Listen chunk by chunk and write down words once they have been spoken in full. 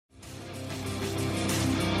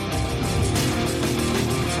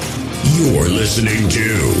You're listening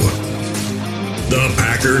to the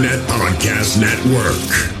Packernet Podcast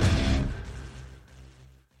Network.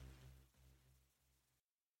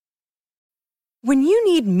 When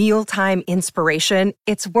you need mealtime inspiration,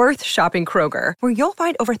 it's worth shopping Kroger, where you'll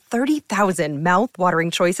find over 30,000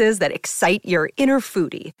 mouth-watering choices that excite your inner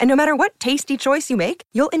foodie. And no matter what tasty choice you make,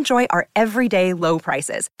 you'll enjoy our everyday low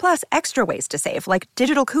prices, plus extra ways to save, like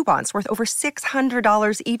digital coupons worth over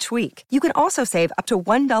 $600 each week. You can also save up to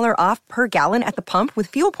 $1 off per gallon at the pump with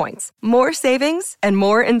fuel points. More savings and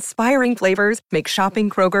more inspiring flavors make shopping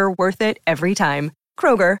Kroger worth it every time.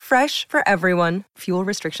 Kroger, fresh for everyone. Fuel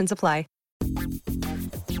restrictions apply.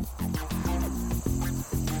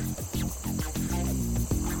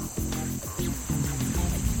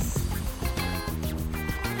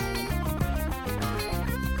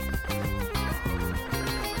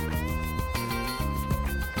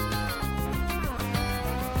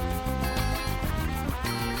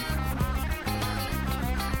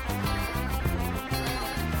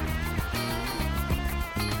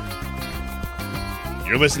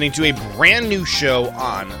 You're listening to a brand new show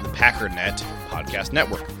on the Packernet Podcast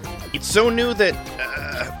Network. It's so new that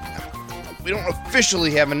we don't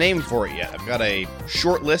officially have a name for it yet. I've got a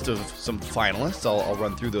short list of some finalists. I'll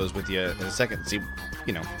run through those with you in a second and see,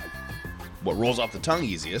 what rolls off the tongue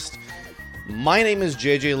easiest. My name is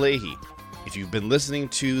JJ Leahy. If you've been listening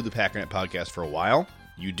to the Packernet Podcast for a while,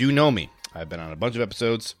 you do know me. I've been on a bunch of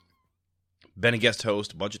episodes, been a guest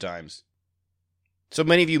host a bunch of times. So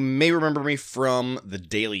many of you may remember me from the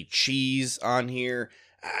Daily Cheese on here.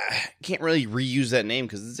 I can't really reuse that name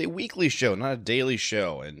because it's a weekly show, not a daily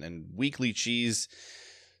show. And Weekly Cheese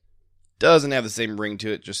doesn't have the same ring to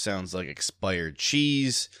it. Just sounds like expired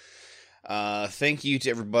cheese. Thank you to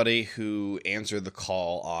everybody who answered the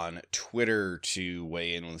call on Twitter to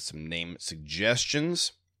weigh in with some name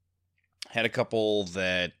suggestions. Had a couple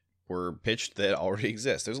that were pitched that already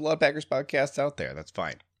exist. There's a lot of Packers podcasts out there. That's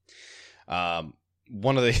fine.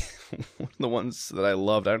 One of the ones that I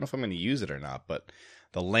loved, I don't know if I'm going to use it or not, but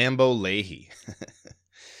the Lambo Leahy.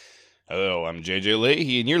 Hello, I'm JJ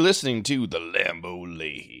Leahy, and you're listening to the Lambo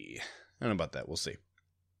Leahy. I don't know about that. We'll see.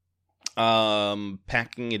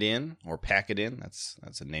 Packing it in, or Pack It In.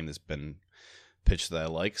 That's a name that's been pitched that I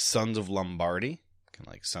like. Sons of Lombardi, kind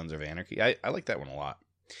of like Sons of Anarchy. I like that one a lot.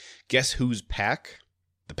 Guess Who's Pack?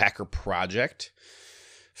 The Packer Project.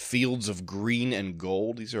 Fields of Green and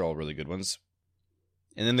Gold. These are all really good ones.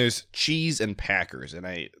 And then there's Cheese and Packers, and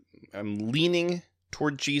I'm leaning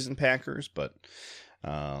toward Cheese and Packers, but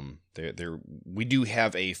we do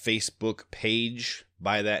have a Facebook page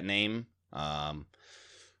by that name. Ryan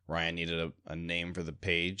needed a name for the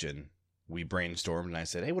page, and we brainstormed, and I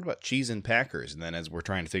said, hey, what about Cheese and Packers? And then as we're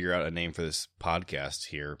trying to figure out a name for this podcast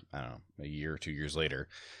here, I don't know, a year or 2 years later,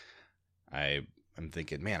 I'm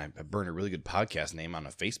thinking, man, I burned a really good podcast name on a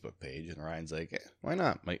Facebook page, and Ryan's like, why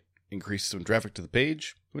not? Might increase some traffic to the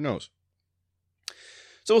page. Who knows?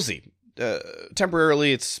 So we'll see.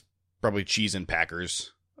 Temporarily, it's probably Cheese and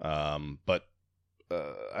Packers. But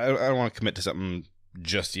I don't want to commit to something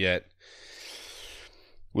just yet.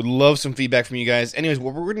 Would love some feedback from you guys. Anyways,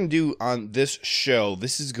 what we're going to do on this show,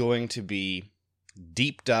 this is going to be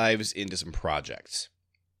deep dives into some projects.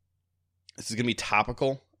 This is going to be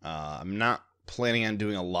topical. I'm not planning on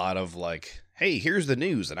doing a lot of like, hey, here's the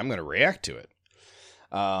news, and I'm going to react to it.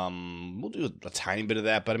 We'll do a tiny bit of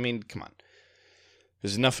that, but I mean, come on.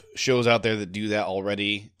 There's enough shows out there that do that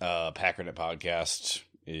already. Packernet Podcast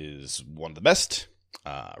is one of the best.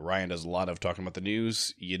 Ryan does a lot of talking about the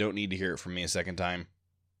news. You don't need to hear it from me a second time.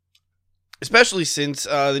 Especially since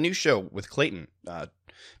the new show with Clayton,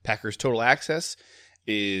 Packers Total Access,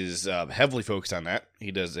 is heavily focused on that.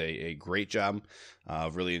 He does a great job.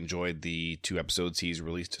 I've really enjoyed the 2 episodes he's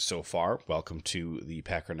released so far. Welcome to the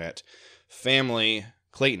Packernet family,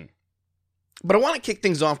 Clayton. But I want to kick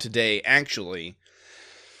things off today, actually,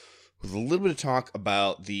 with a little bit of talk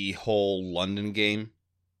about the whole London game,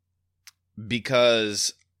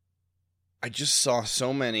 because I just saw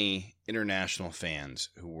so many international fans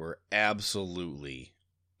who were absolutely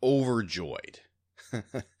overjoyed.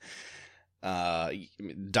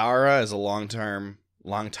 Dara is a long-time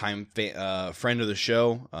friend of the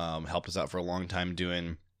show, helped us out for a long time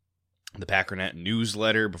doing the Packernet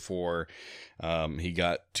newsletter before he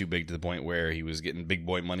got too big to the point where he was getting big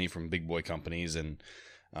boy money from big boy companies, and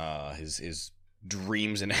his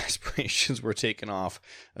dreams and aspirations were taken off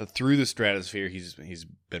through the stratosphere. He's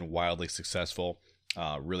been wildly successful.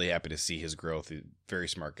 Really happy to see his growth. He's a very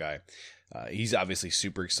smart guy. He's obviously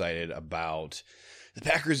super excited about the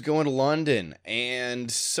Packers going to London, and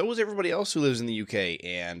so is everybody else who lives in the UK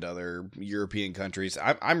and other European countries.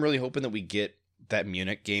 I'm really hoping that we get that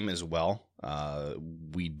Munich game as well.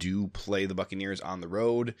 We do play the Buccaneers on the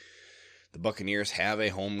road. The Buccaneers have a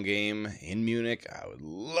home game in Munich. I would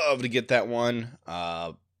love to get that one.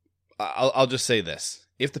 I'll just say this.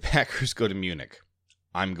 If the Packers go to Munich,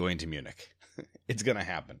 I'm going to Munich. It's going to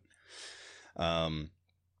happen. I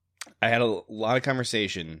had a lot of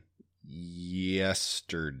conversation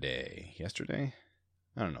yesterday. Yesterday?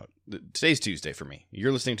 I don't know. Today's Tuesday for me.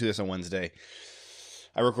 You're listening to this on Wednesday.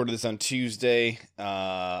 I recorded this on Tuesday.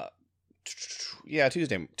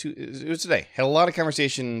 Tuesday. It was today. Had a lot of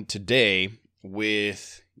conversation today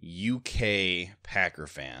with UK Packer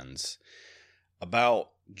fans about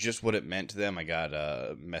just what it meant to them. I got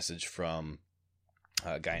a message from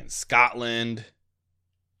a guy in Scotland.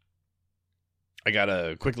 I got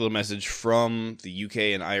a quick little message from the UK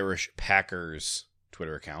and Irish Packers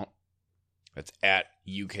Twitter account. That's at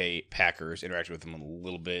UK Packers. Interacted with them a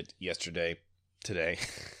little bit today.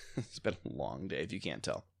 It's been a long day, if you can't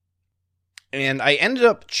tell. And I ended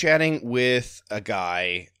up chatting with a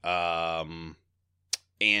guy and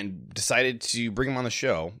decided to bring him on the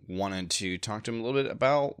show. Wanted to talk to him a little bit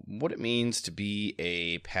about what it means to be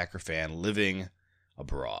a Packer fan living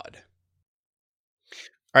abroad.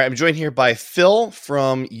 All right, I'm joined here by Phil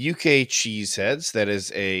from UK Cheeseheads. That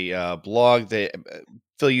is a blog that,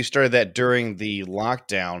 Phil, you started that during the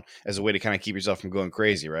lockdown as a way to kind of keep yourself from going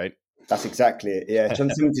crazy, right? That's exactly it, yeah.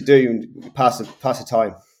 Something to do and pass the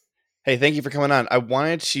time. Hey, thank you for coming on. I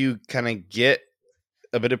wanted to kind of get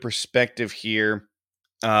a bit of perspective here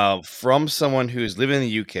from someone who's living in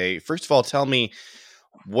the UK. First of all, tell me,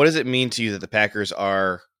 what does it mean to you that the Packers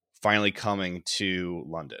are finally coming to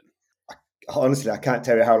London? Honestly, I can't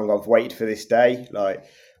tell you how long I've waited for this day. Like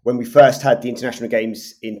when we first had the international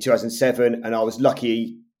games in 2007, and I was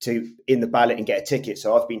lucky to in the ballot and get a ticket.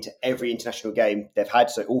 So I've been to every international game they've had,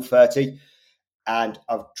 so all 30. And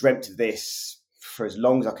I've dreamt of this for as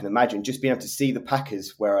long as I can imagine. Just being able to see the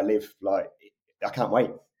Packers where I live, like I can't wait.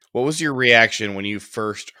 What was your reaction when you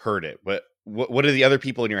first heard it? What did the other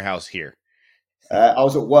people in your house hear? I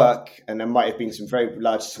was at work, and there might have been some very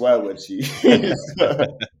large swear words used.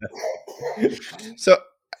 So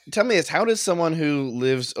tell me this, how does someone who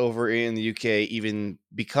lives over in the UK even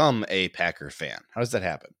become a Packer fan? How does that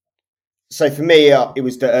happen? So for me, it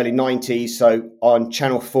was the early 90s. So on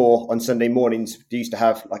Channel 4 on Sunday mornings, they used to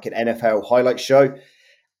have like an NFL highlight show.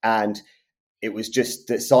 And it was just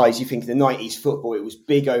the size. You think the 90s football, it was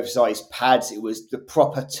big oversized pads. It was the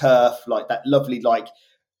proper turf, like that lovely, like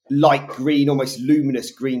light green, almost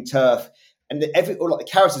luminous green turf. And the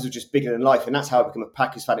characters were just bigger than life. And that's how I became a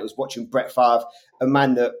Packers fan. It was watching Brett Favre, a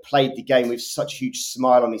man that played the game with such a huge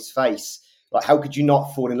smile on his face. Like, how could you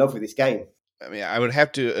not fall in love with this game? I mean, I would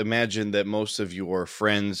have to imagine that most of your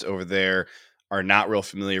friends over there are not real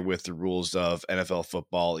familiar with the rules of NFL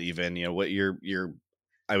football. Even, you know, what you're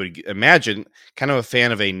I would imagine kind of a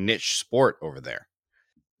fan of a niche sport over there.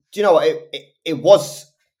 Do you know what? It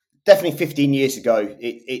was definitely 15 years ago.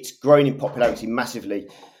 It's grown in popularity massively.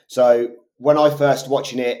 So when I first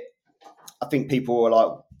watching it, I think people were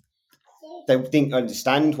like, they didn't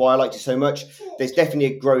understand why I liked it so much. There's definitely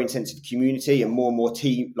a growing sense of community, and more and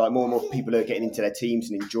more people are getting into their teams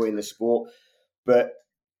and enjoying the sport. But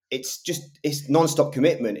it's non-stop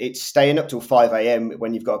commitment. It's staying up till 5 a.m.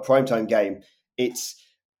 when you've got a primetime game. It's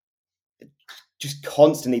just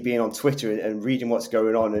constantly being on Twitter and reading what's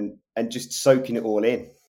going on and just soaking it all in.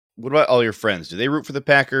 What about all your friends? Do they root for the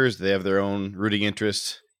Packers? Do they have their own rooting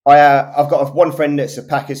interests? I've got one friend that's a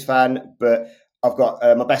Packers fan, but I've got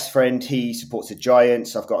my best friend. He supports the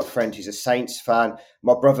Giants. I've got a friend who's a Saints fan.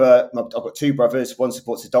 I've got two brothers. One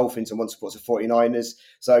supports the Dolphins and one supports the 49ers.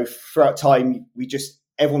 So throughout time,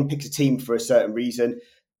 everyone picks a team for a certain reason.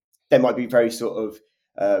 There might be very sort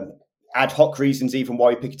of ad hoc reasons even why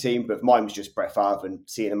we pick a team, but mine was just Brett Favre and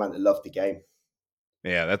seeing a man that loved the game.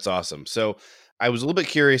 Yeah, that's awesome. So I was a little bit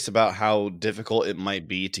curious about how difficult it might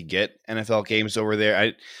be to get NFL games over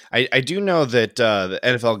there. I do know that the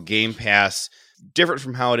NFL Game Pass, different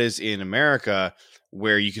from how it is in America,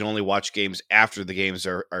 where you can only watch games after the games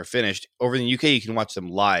are finished. Over in the UK, you can watch them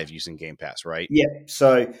live using Game Pass, right? Yeah.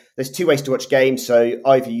 So there's two ways to watch games. So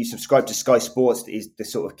either you subscribe to Sky Sports, that is the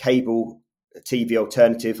sort of cable TV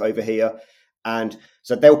alternative over here. And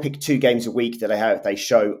so they'll pick 2 games a week that they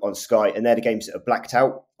show on Sky, and they're the games that are blacked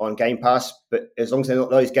out on Game Pass. But as long as they're not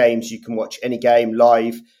those games, you can watch any game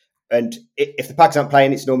live. And if the Packers aren't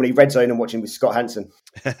playing, it's normally Red Zone and watching with Scott Hansen.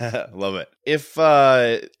 Love it. If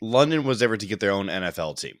London was ever to get their own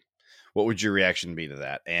NFL team, what would your reaction be to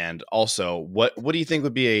that? And also, what do you think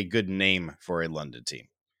would be a good name for a London team?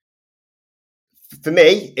 for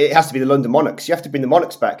me, it has to be the London Monarchs. You have to bring the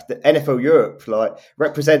Monarchs back. The NFL Europe, like,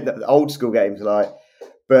 represent the old school games, like.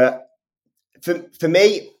 But for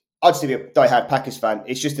me, I'd still be a diehard Packers fan.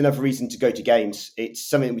 It's just another reason to go to games. It's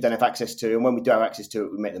something we don't have access to, and when we do have access to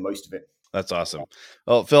it, we make the most of it. That's awesome.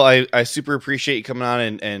 Well, Phil, I super appreciate you coming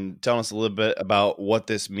on and telling us a little bit about what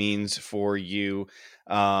this means for you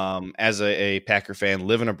as a Packer fan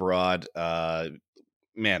living abroad.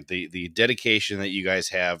 Man, the dedication that you guys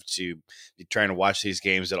have to be trying to watch these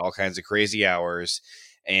games at all kinds of crazy hours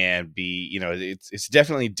and be, it's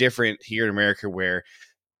definitely different here in America where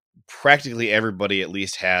practically everybody at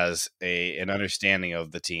least has an understanding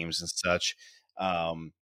of the teams and such.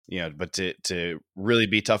 But to really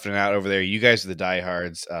be toughing it out over there, you guys are the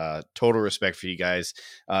diehards. Total respect for you guys.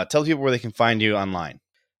 Tell people where they can find you online.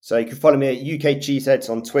 So you can follow me at UK Cheeseheads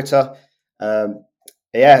on Twitter.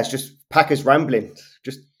 It's just Packers rambling,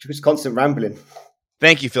 just constant rambling.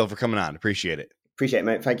 Thank you, Phil, for coming on. Appreciate it. Appreciate it,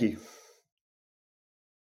 mate. Thank you.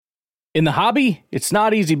 In the hobby, it's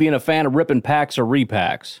not easy being a fan of ripping packs or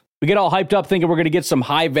repacks. We get all hyped up thinking we're going to get some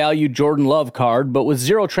high-value Jordan Love card, but with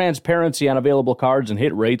zero transparency on available cards and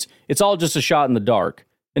hit rates, it's all just a shot in the dark.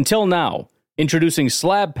 Until now, introducing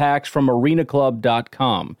slab packs from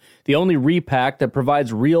arenaclub.com, the only repack that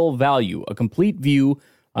provides real value, a complete view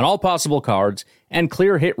on all possible cards, and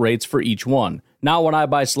clear hit rates for each one. Now when I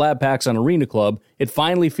buy slab packs on Arena Club, it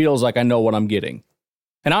finally feels like I know what I'm getting.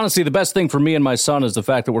 And honestly, the best thing for me and my son is the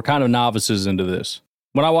fact that we're kind of novices into this.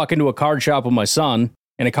 When I walk into a card shop with my son,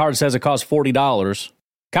 and a card says it costs $40,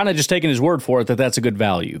 kind of just taking his word for it that that's a good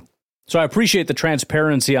value. So I appreciate the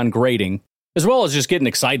transparency on grading, as well as just getting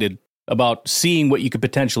excited about seeing what you could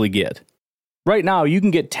potentially get. Right now, you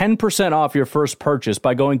can get 10% off your first purchase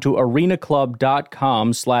by going to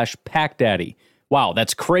arenaclub.com/packdaddy. Wow,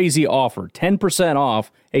 that's crazy offer. 10%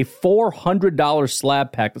 off a $400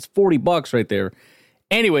 slab pack. That's $40 right there.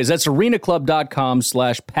 Anyways, that's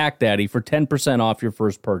arenaclub.com/packdaddy for 10% off your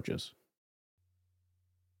first purchase.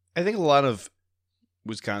 I think a lot of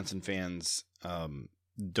Wisconsin fans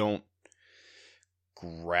don't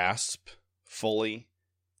grasp fully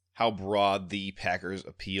how broad the Packers'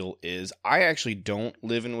 appeal is. I actually don't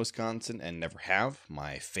live in Wisconsin and never have.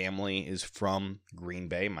 My family is from Green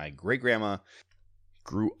Bay. My great-grandma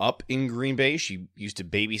grew up in Green Bay. She used to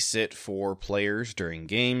babysit for players during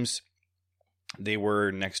games. They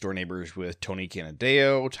were next-door neighbors with Tony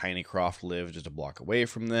Canadeo. Tiny Croft lived just a block away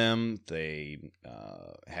from them. They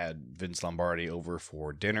had Vince Lombardi over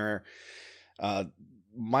for dinner.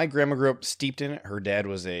 My grandma grew up steeped in it. Her dad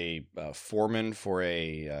was a foreman for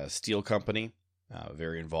a steel company,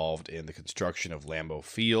 very involved in the construction of Lambeau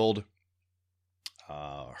Field.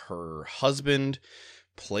 Her husband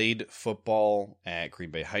played football at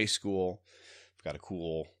Green Bay High School. I've got a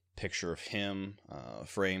cool picture of him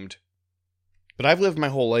framed. But I've lived my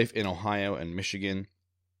whole life in Ohio and Michigan,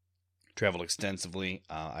 traveled extensively.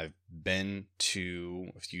 I've been to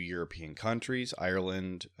a few European countries,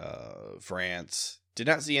 Ireland, France. Did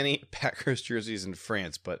not see any Packers jerseys in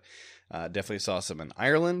France, but definitely saw some in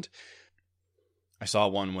Ireland. I saw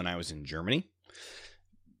one when I was in Germany.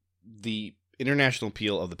 The international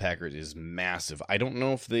appeal of the Packers is massive. I don't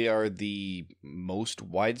know if they are the most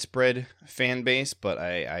widespread fan base, but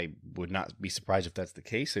I would not be surprised if that's the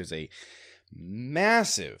case. There's a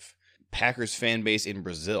massive Packers fan base in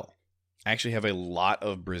Brazil. I actually have a lot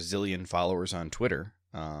of Brazilian followers on Twitter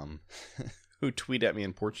who tweet at me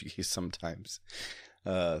in Portuguese sometimes.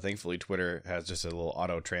 Thankfully, Twitter has just a little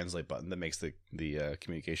auto translate button that makes the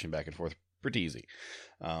communication back and forth pretty easy.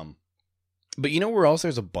 But you know where else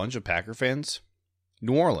there's a bunch of Packer fans?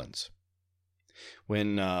 New Orleans.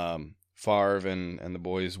 When Favre and the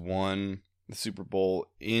boys won the Super Bowl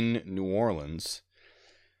in New Orleans,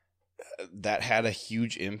 that had a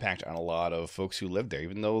huge impact on a lot of folks who lived there,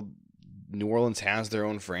 even though New Orleans has their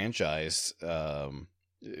own franchise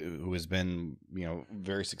who has been,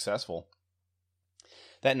 very successful.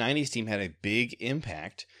 That 90s team had a big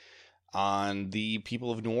impact on the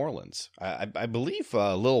people of New Orleans. I believe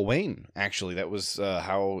Lil Wayne, actually, that was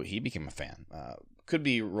how he became a fan. Could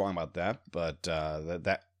be wrong about that, but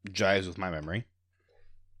that jives with my memory.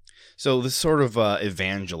 So this sort of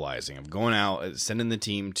evangelizing of going out, sending the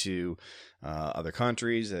team to other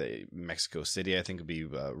countries, Mexico City, I think would be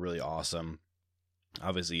really awesome.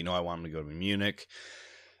 Obviously, I want them to go to Munich.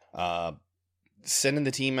 Sending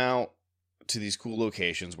the team out to these cool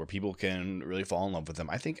locations where people can really fall in love with them.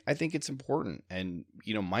 I think it's important. And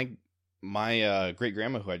my great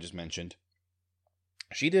grandma, who I just mentioned,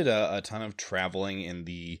 she did a ton of traveling in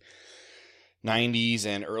the 90s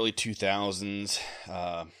and early 2000s.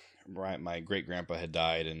 Right, my great grandpa had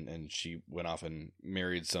died, and she went off and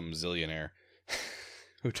married some zillionaire.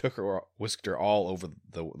 who whisked her all over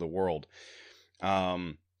the world.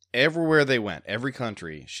 Everywhere they went, every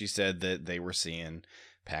country, she said that they were seeing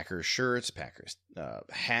Packers shirts, Packers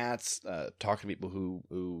hats, talking to people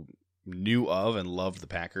who knew of and loved the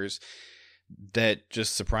Packers. That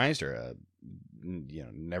just surprised her.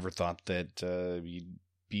 Never thought that you'd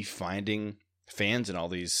be finding fans in all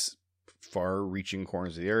these far-reaching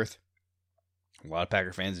corners of the earth. A lot of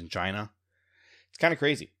Packer fans in China. It's kind of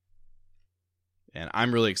crazy. And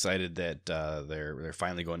I'm really excited that they're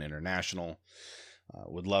finally going international.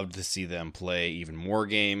 Would love to see them play even more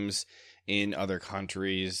games in other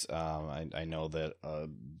countries. I know that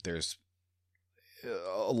there's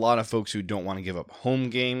a lot of folks who don't want to give up home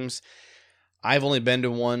games. I've only been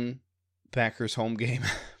to one Packers home game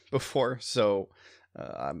before, so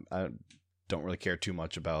I don't really care too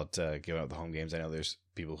much about giving up the home games. I know there's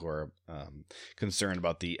people who are concerned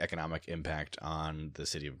about the economic impact on the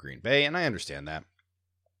city of Green Bay, and I understand that.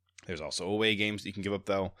 There's also away games that you can give up,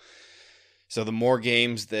 though. So the more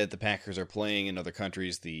games that the Packers are playing in other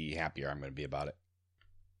countries, the happier I'm going to be about it.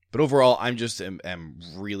 But overall, I'm just am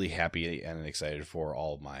really happy and excited for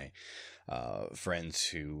all of my friends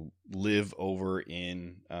who live over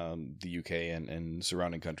in the UK and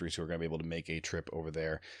surrounding countries who are going to be able to make a trip over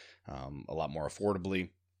there a lot more affordably.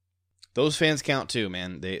 Those fans count too,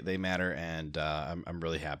 man. They matter, and I'm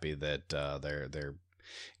really happy that they're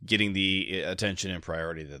getting the attention and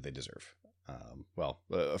priority that they deserve.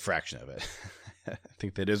 A fraction of it. I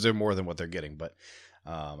think they deserve more than what they're getting, but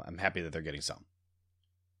I'm happy that they're getting some.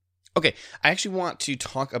 Okay, I actually want to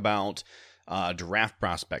talk about draft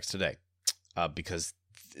prospects today because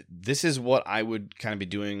this is what I would kind of be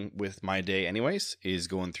doing with my day anyways, is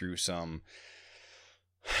going through some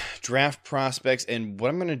draft prospects. And what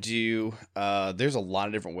I'm going to do, there's a lot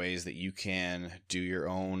of different ways that you can do your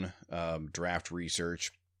own draft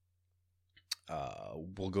research.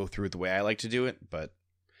 We'll go through it the way I like to do it, but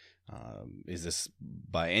is this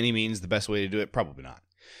by any means the best way to do it? Probably not.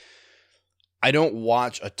 I don't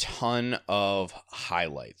watch a ton of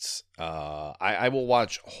highlights. I will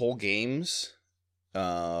watch whole games,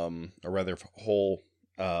 or rather whole.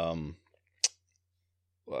 I'll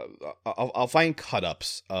find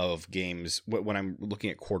cut-ups of games when I'm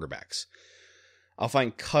looking at quarterbacks. I'll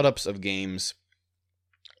find cut-ups of games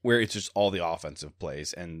where it's just all the offensive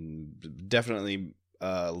plays, and definitely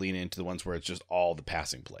lean into the ones where it's just all the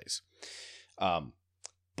passing plays.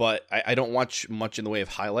 But I don't watch much in the way of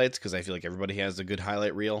highlights because I feel like everybody has a good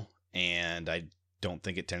highlight reel, and I don't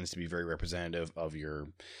think it tends to be very representative of your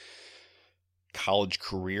college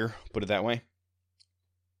career, put it that way.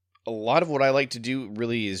 A lot of what I like to do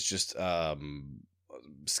really is just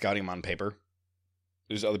scouting them on paper.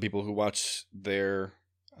 There's other people who watch their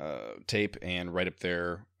tape and write up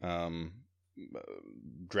their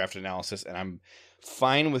draft analysis, and I'm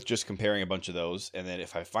fine with just comparing a bunch of those. And then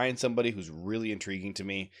if I find somebody who's really intriguing to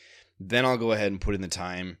me, then I'll go ahead and put in the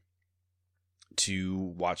time to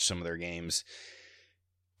watch some of their games.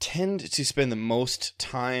 Tend to spend the most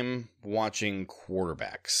time watching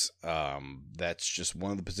quarterbacks. That's just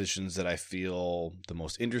one of the positions that I feel the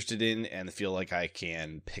most interested in, and feel like I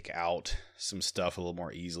can pick out some stuff a little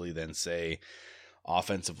more easily than, say,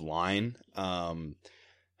 offensive line.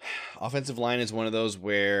 Offensive line is one of those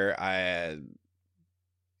where I'll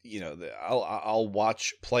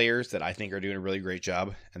watch players that I think are doing a really great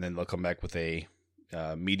job, and then they'll come back with a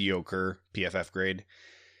mediocre PFF grade,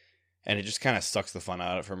 and it just kind of sucks the fun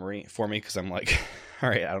out of it for me because I'm like, all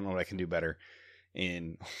right, I don't know what I can do better.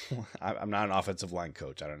 I'm not an offensive line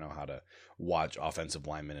coach. I don't know how to watch offensive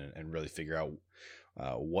linemen and really figure out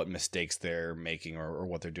what mistakes they're making or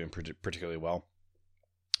what they're doing particularly well.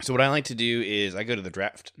 So what I like to do is I go to the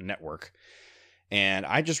Draft Network, and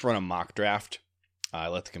I just run a mock draft. I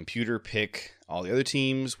let the computer pick all the other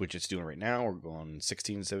teams, which it's doing right now. We're going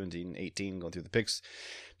 16, 17, 18, going through the picks.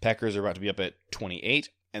 Packers are about to be up at 28.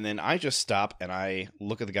 And then I just stop and I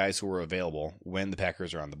look at the guys who are available when the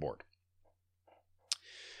Packers are on the board.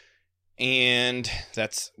 And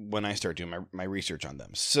that's when I start doing my research on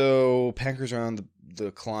them. So Packers are on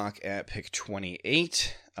the clock at pick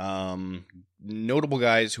 28. Notable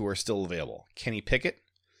guys who are still available: Kenny Pickett,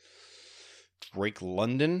 Drake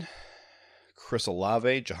London, Chris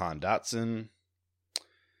Olave, Jahan Dotson,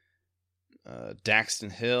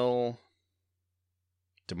 Daxton Hill,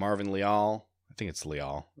 DeMarvin Leal. I think it's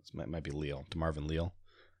Leal. It might be Leal. DeMarvin Leal.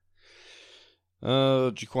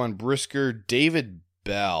 Jaquan Brisker, David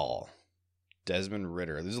Bell, Desmond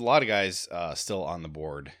Ridder. There's a lot of guys still on the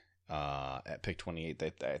board at pick 28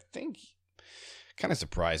 that I think kind of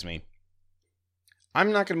surprised me.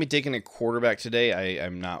 I'm not going to be taking a quarterback today.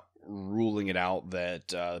 I'm not ruling it out that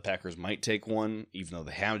the Packers might take one, even though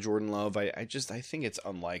they have Jordan Love. I think it's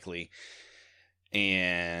unlikely.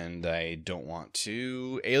 And I don't want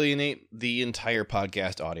to alienate the entire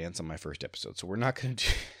podcast audience on my first episode. So we're not going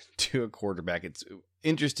to do a quarterback. It's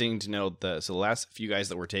interesting to note the last few guys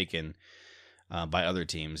that were taken by other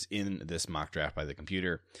teams in this mock draft by the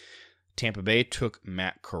computer. Tampa Bay took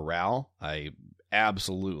Matt Corral. I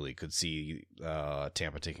absolutely could see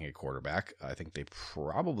Tampa taking a quarterback. I think they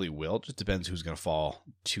probably will. It just depends who's going to fall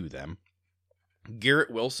to them.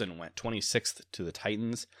 Garrett Wilson went 26th to the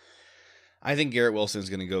Titans. I think Garrett Wilson is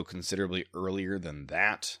going to go considerably earlier than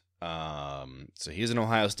that. So he's an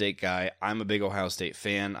Ohio State guy. I'm a big Ohio State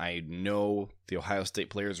fan. I know the Ohio State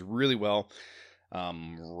players really well.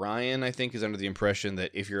 Ryan, I think, is under the impression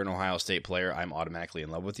that if you're an Ohio State player, I'm automatically in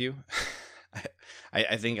love with you.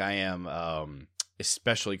 I think I am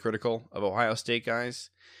especially critical of Ohio State guys.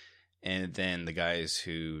 And then the guys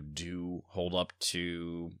who do hold up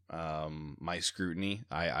to my scrutiny,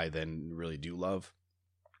 I then really do love.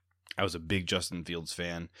 I was a big Justin Fields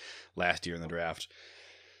fan last year in the draft.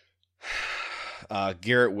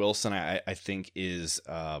 Garrett Wilson, I think, is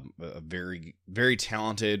a very, very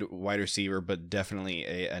talented wide receiver, but definitely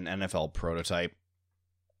an NFL prototype.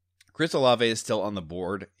 Chris Olave is still on the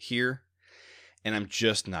board here, and I'm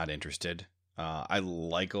just not interested. I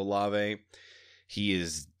like Olave. He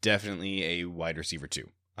is definitely a wide receiver too.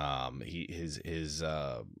 His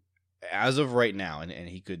as of right now, and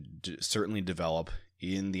he could certainly develop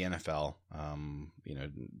in the NFL.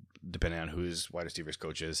 Depending on who his wide receivers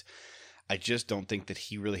coach is. I just don't think that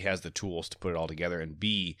he really has the tools to put it all together and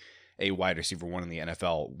be a wide receiver one in the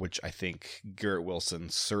NFL, which I think Garrett Wilson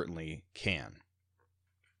certainly can.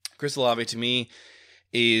 Chris Olave, to me,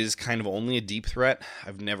 is kind of only a deep threat.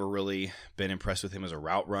 I've never really been impressed with him as a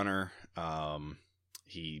route runner.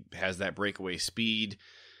 He has that breakaway speed,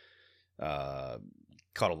 caught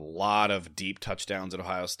a lot of deep touchdowns at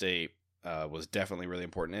Ohio State, was definitely really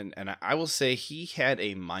important. And I will say he had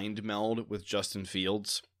a mind meld with Justin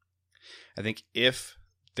Fields. I think if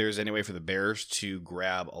there's any way for the Bears to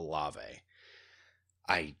grab Olave,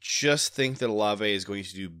 I just think that Olave is going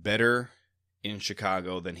to do better in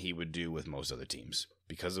Chicago than he would do with most other teams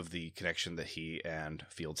because of the connection that he and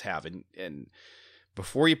Fields have. And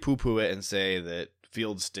before you poo-poo it and say that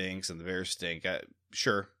Fields stinks and the Bears stink,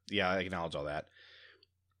 sure, yeah, I acknowledge all that.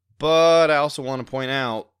 But I also want to point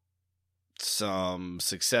out some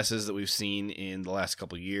successes that we've seen in the last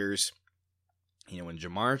couple of years. When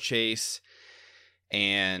Jamar Chase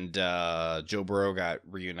and Joe Burrow got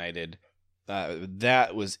reunited,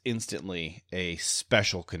 that was instantly a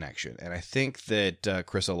special connection. And I think that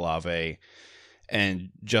Chris Olave and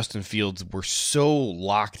Justin Fields were so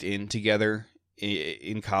locked in together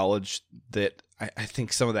in college that I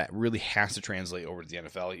think some of that really has to translate over to the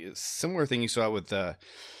NFL. Similar thing you saw with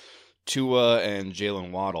Tua and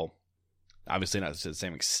Jalen Waddle. Obviously not to the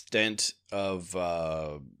same extent of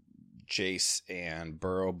Chase and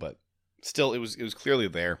Burrow, but still it was clearly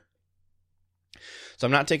there. So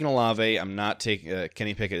I'm not taking Olave. I'm not taking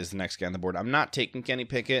Kenny Pickett is the next guy on the board. I'm not taking Kenny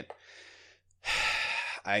Pickett.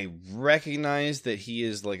 I recognize that he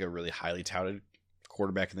is like a really highly touted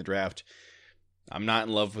quarterback in the draft. I'm not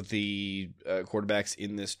in love with the quarterbacks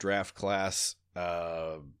in this draft class.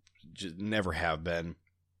 Just never have been.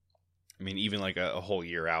 I mean, even like a whole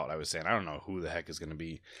year out, I was saying, I don't know who the heck is going to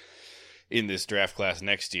be in this draft class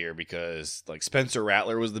next year, because like Spencer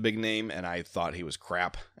Rattler was the big name and I thought he was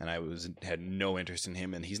crap and I had no interest in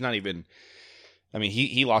him. And he's not even, I mean,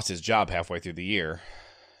 he lost his job halfway through the year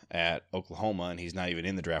at Oklahoma and he's not even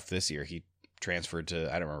in the draft this year. He transferred to,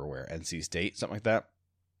 I don't remember where, NC State, something like that.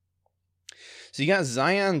 So you got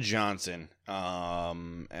Zion Johnson.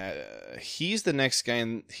 He's the next guy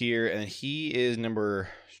in here, and he is number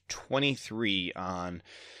 23 on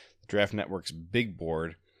Draft Network's big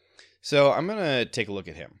board. So I'm going to take a look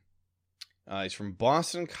at him. He's from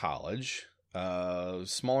Boston College,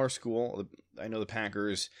 smaller school. I know the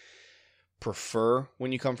Packers prefer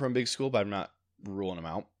when you come from a big school, but I'm not ruling them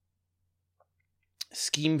out.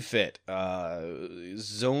 Scheme fit,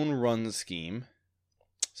 zone run scheme.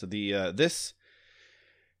 So the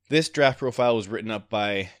this draft profile was written up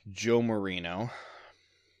by Joe Marino,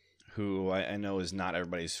 who I know is not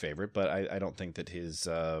everybody's favorite, but I don't think that his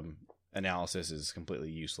analysis is completely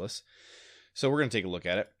useless. So we're going to take a look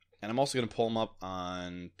at it. And I'm also going to pull him up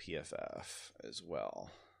on PFF as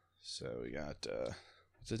well. So we got,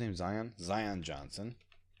 what's his name, Zion? Zion Johnson.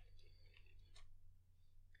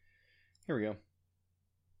 Here we go.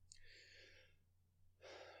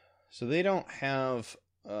 So they don't have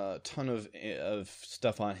a ton of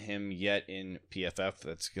stuff on him yet in PFF.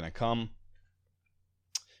 That's going to come.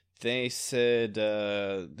 They said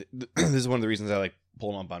this is one of the reasons I like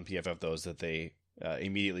pulling up on PFF, though, is that they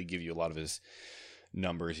immediately give you a lot of his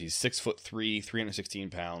numbers. He's 6'3", 316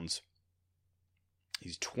 pounds.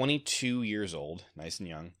 He's 22 years old, nice and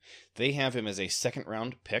young. They have him as a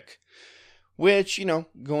second-round pick, which,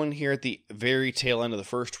 going here at the very tail end of the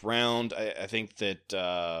first round, I think that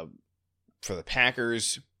for the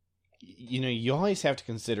Packers, you always have to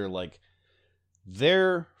consider, like,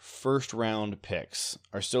 their first-round picks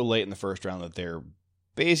are so late in the first round that they're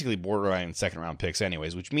basically borderline second-round picks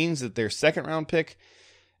anyways, which means that their second-round pick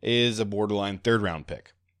is a borderline third-round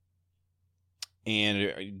pick.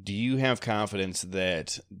 And do you have confidence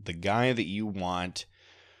that the guy that you want,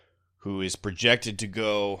 who is projected to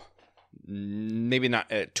go maybe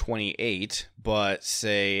not at 28, but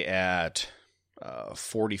say at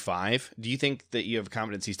 45, do you think that you have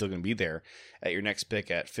confidence he's still going to be there at your next pick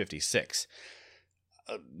at 56?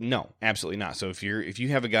 No, absolutely not. So if you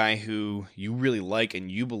have a guy who you really like and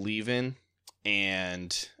you believe in,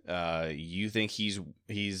 and you think he's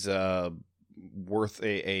worth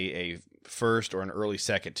a first or an early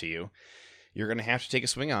second to you, you're going to have to take a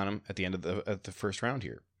swing on him at the end of the first round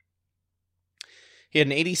here. He had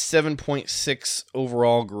an 87.6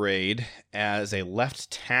 overall grade as a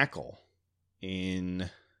left tackle in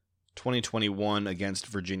 2021 against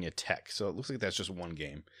Virginia Tech. So it looks like that's just one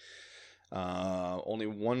game. Only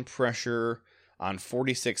one pressure on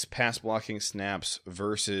 46 pass blocking snaps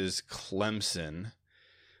versus Clemson.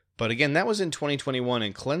 But again, that was in 2021,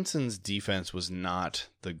 and Clemson's defense was not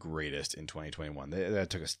the greatest in 2021. That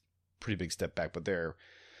took a pretty big step back, but their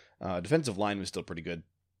defensive line was still pretty good.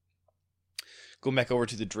 Going back over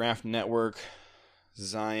to the Draft Network,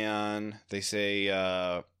 Zion, they say,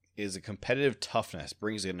 is a competitive toughness,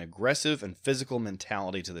 brings an aggressive and physical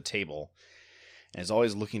mentality to the table, and is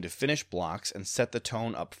always looking to finish blocks and set the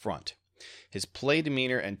tone up front. His play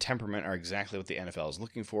demeanor and temperament are exactly what the NFL is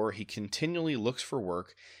looking for. He continually looks for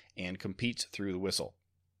work and competes through the whistle.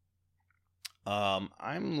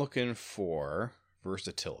 I'm looking for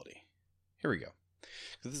versatility. Here we go.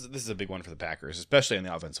 This is a big one for the Packers, especially on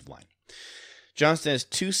the offensive line. Johnston has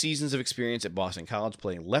 2 seasons of experience at Boston College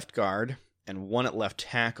playing left guard and 1 at left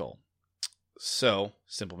tackle. So,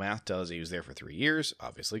 simple math tells you he was there for 3 years,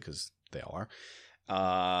 obviously, because they all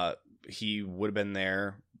are. He would have been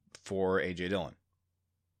there for A.J. Dillon.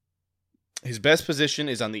 His best position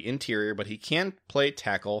is on the interior, but he can play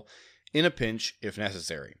tackle in a pinch if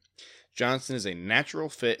necessary. Johnston is a natural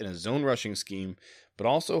fit in a zone rushing scheme, but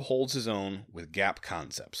also holds his own with gap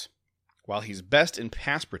concepts. While he's best in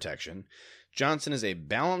pass protection, Johnston is a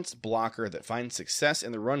balanced blocker that finds success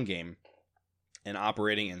in the run game and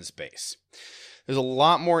operating in space. There's a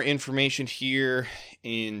lot more information here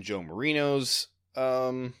in Joe Marino's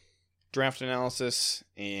draft analysis,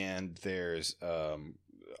 and there's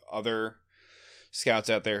other scouts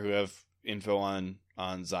out there who have info on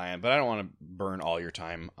Zion, but I don't want to burn all your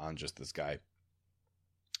time on just this guy.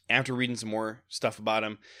 After reading some more stuff about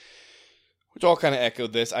him, which all kind of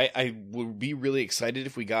echoed this, I would be really excited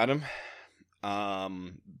if we got him.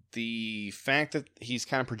 The fact that he's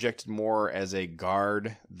kind of projected more as a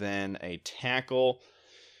guard than a tackle,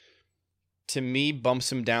 to me,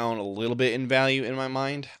 bumps him down a little bit in value in my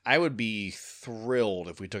mind. I would be thrilled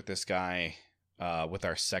if we took this guy with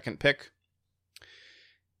our second pick.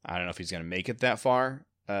 I don't know if he's going to make it that far.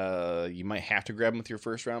 You might have to grab him with your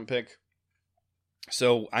first round pick.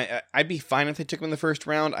 So I'd be fine if they took him in the first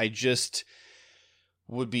round. I just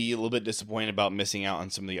would be a little bit disappointed about missing out on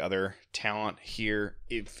some of the other talent here.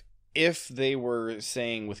 If they were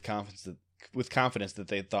saying with confidence that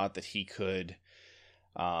they thought that he could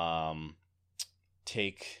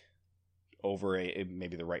take over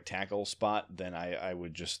maybe the right tackle spot, then I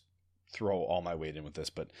would just throw all my weight in with this.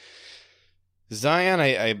 But Zion,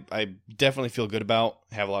 I definitely feel good about.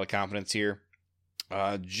 Have a lot of confidence here.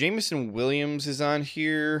 Jameson Williams is on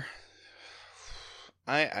here.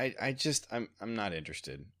 I'm not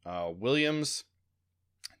interested. Williams,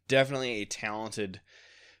 definitely a talented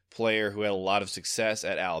player who had a lot of success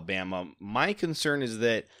at Alabama. My concern is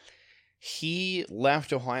that he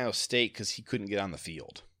left Ohio State because he couldn't get on the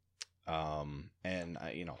field. Olave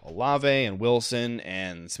and Wilson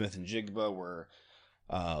and Smith and Jigba were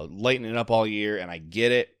lighting it up all year, and I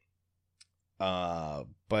get it.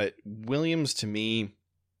 But Williams, to me,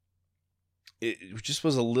 it just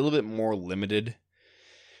was a little bit more limited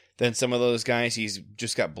than some of those guys. He's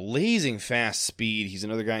just got blazing fast speed. He's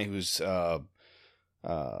another guy who's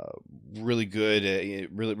really good,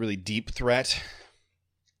 really deep threat.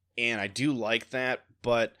 And I do like that,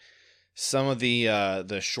 but some of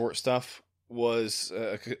the short stuff was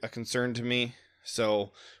a concern to me.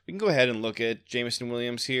 So we can go ahead and look at Jameson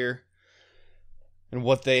Williams here and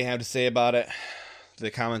what they have to say about it.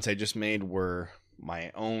 The comments I just made were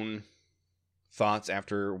my own thoughts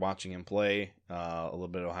after watching him play a little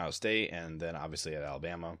bit at Ohio State and then obviously at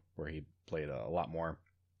Alabama where he played a lot more.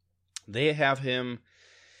 They have him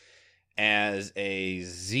as a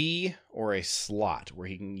Z or a slot where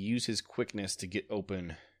he can use his quickness to get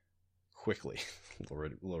open quickly. a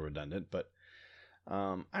little redundant, but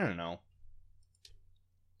I don't know.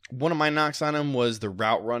 One of my knocks on him was the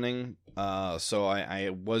route running. So I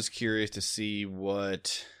was curious to see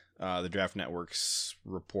what the Draft Network's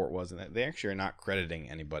report was, and they actually are not crediting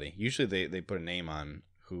anybody. Usually they put a name on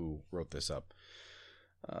who wrote this up.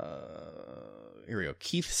 Here we go.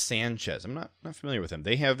 Keith Sanchez. I'm not familiar with him.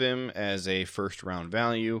 They have him as a first round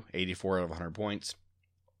value, 84 out of 100 points.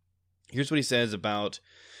 Here's what he says about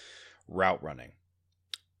route running.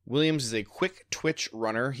 Williams is a quick twitch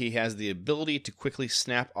runner. He has the ability to quickly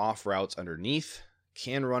snap off routes underneath,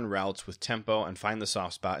 can run routes with tempo and find the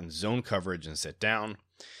soft spot in zone coverage and sit down.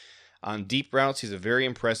 On deep routes, he's a very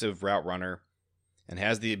impressive route runner and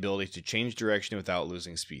has the ability to change direction without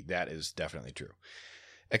losing speed. That is definitely true.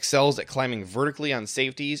 Excels at climbing vertically on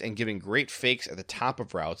safeties and giving great fakes at the top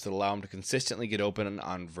of routes that allow him to consistently get open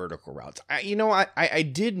on vertical routes. I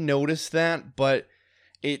did notice that, but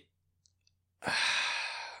it...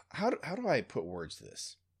 How do I put words to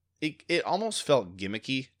this? It almost felt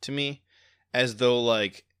gimmicky to me, as though,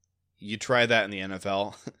 like, you try that in the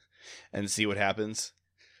NFL and see what happens.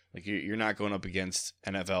 Like, you're not going up against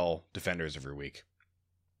NFL defenders every week.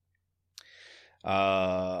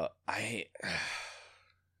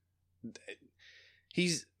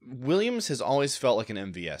 Williams has always felt like an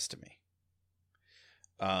MVS to me.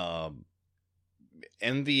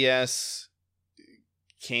 MVS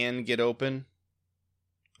can get open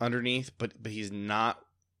underneath, but he's not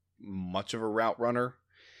much of a route runner,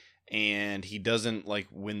 and he doesn't like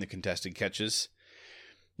win the contested catches.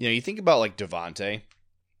 You think about like Devontae,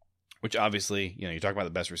 which obviously, you talk about the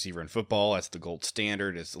best receiver in football. That's the gold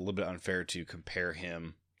standard. It's a little bit unfair to compare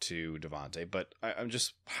him to Devontae, but I'm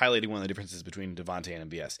just highlighting one of the differences between Devontae and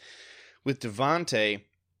MVS. With Devontae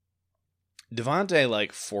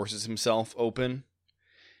like forces himself open,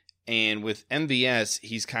 and with MVS,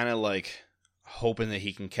 he's kind of like hoping that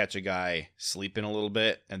he can catch a guy sleeping a little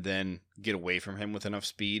bit and then get away from him with enough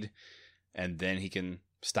speed, and then he can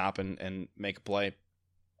stop and make a play.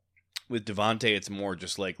 With Devontae, it's more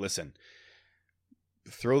just like, listen,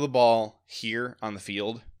 throw the ball here on the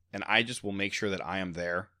field, and I just will make sure that I am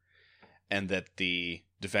there and that the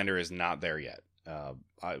defender is not there yet.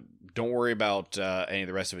 Don't worry about any of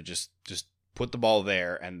the rest of it. Just put the ball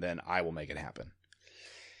there, and then I will make it happen.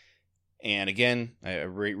 And again, I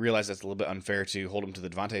realize that's a little bit unfair to hold him to the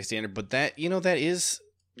Devontae standard, but that is,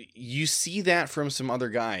 you see that from some other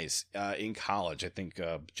guys in college. I think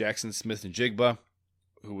Jackson Smith-Njigba,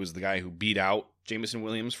 who was the guy who beat out Jameson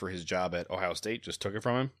Williams for his job at Ohio State, just took it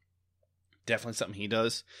from him. Definitely something he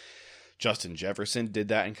does. Justin Jefferson did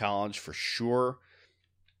that in college for sure.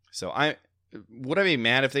 So would I be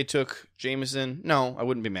mad if they took Jameson? No, I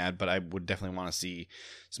wouldn't be mad, but I would definitely want to see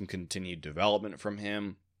some continued development from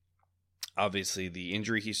him. Obviously, the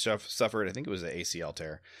injury he suffered, I think it was an ACL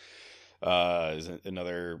tear, is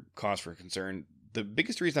another cause for concern. The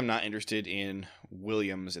biggest reason I'm not interested in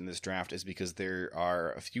Williams in this draft is because there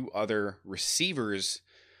are a few other receivers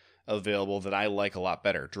available that I like a lot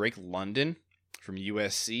better. Drake London from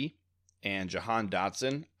USC and Jahan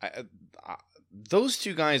Dotson. Those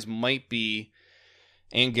two guys might be,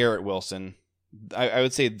 and Garrett Wilson. I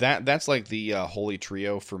would say that's like the holy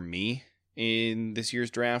trio for me in this year's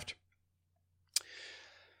draft.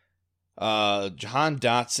 Jahan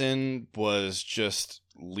Dotson was just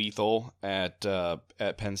lethal at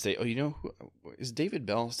Penn State. Oh, is David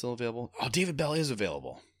Bell still available? Oh, David Bell is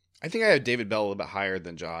available. I think I have David Bell a little bit higher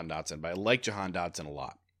than Jahan Dotson, but I like Jahan Dotson a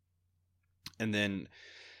lot. And then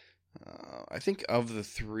I think of the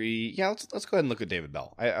three, let's go ahead and look at David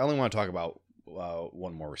Bell. I only want to talk about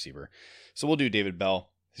one more receiver, so we'll do David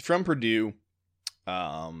Bell. He's from Purdue.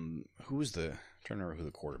 I'm trying to remember who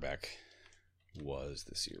the quarterback was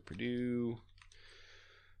this year. Purdue.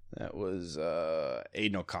 That was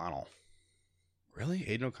Aiden O'Connell. Really?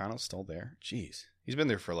 Aiden O'Connell's still there? Jeez. He's been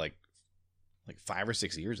there for like 5 or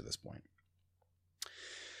 6 years at this point.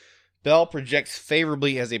 Bell projects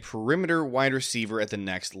favorably as a perimeter wide receiver at the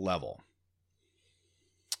next level.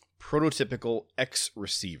 Prototypical X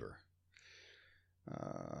receiver.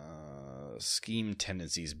 Scheme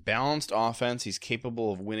tendencies. Balanced offense. He's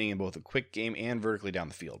capable of winning in both a quick game and vertically down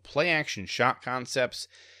the field. Play action shot concepts.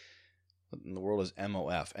 What in the world is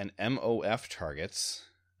MOF? And MOF targets.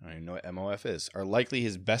 I don't even know what MOF is, are likely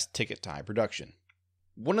his best ticket to high production.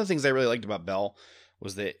 One of the things I really liked about Bell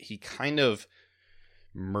was that he kind of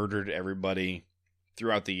murdered everybody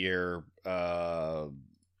throughout the year,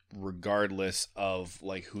 regardless of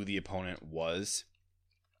like who the opponent was.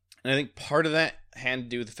 And I think part of that had to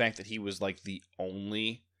do with the fact that he was like the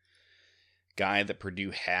only guy that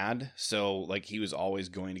Purdue had. So like he was always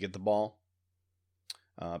going to get the ball.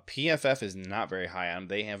 PFF is not very high on him.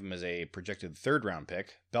 They have him as a projected 3rd round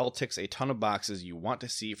pick. Bell ticks a ton of boxes you want to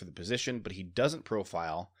see for the position, but he doesn't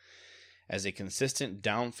profile as a consistent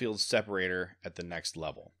downfield separator at the next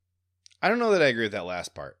level. I don't know that I agree with that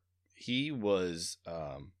last part. He was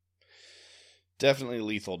definitely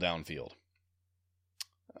lethal downfield.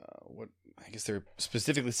 What I guess they're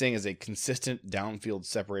specifically saying is a consistent downfield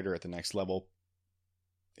separator at the next level.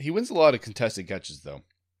 He wins a lot of contested catches, though.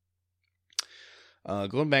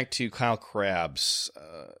 Going back to Kyle Krabs,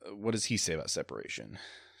 what does he say about separation?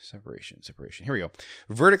 Separation. Here we go.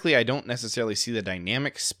 Vertically, I don't necessarily see the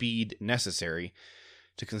dynamic speed necessary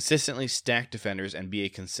to consistently stack defenders and be a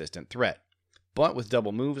consistent threat. But with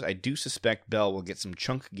double moves, I do suspect Bell will get some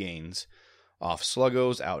chunk gains off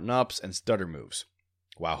sluggos, out and ups, and stutter moves.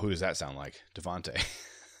 Wow, who does that sound like? Devontae.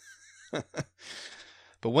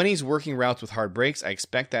 But when he's working routes with hard breaks, I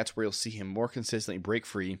expect that's where you'll see him more consistently break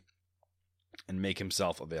free and make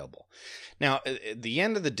himself available. Now, at the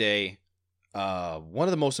end of the day, one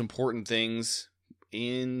of the most important things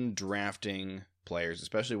in drafting players,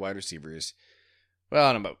 especially wide receivers, well,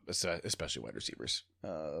 I don't know about especially wide receivers.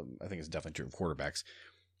 I think it's definitely true of quarterbacks.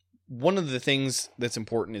 One of the things that's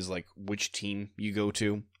important is like which team you go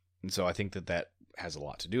to. And so I think that has a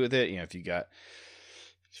lot to do with it. You know,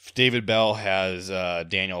 if David Bell has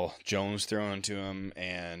Daniel Jones thrown to him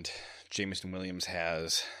and Jameson Williams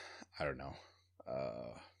has, I don't know,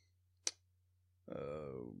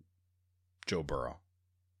 Joe Burrow.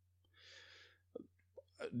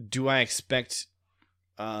 Do I expect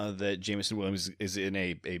that Jameson Williams is in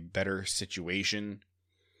a better situation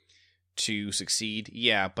to succeed?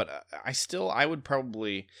 Yeah, but I would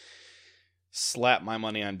probably slap my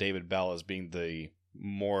money on David Bell as being the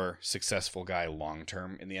more successful guy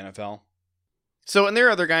long-term in the NFL. So, and there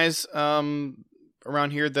are other guys around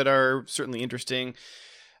here that are certainly interesting.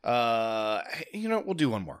 We'll do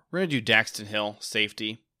one more. We're going to do Daxton Hill,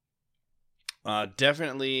 safety.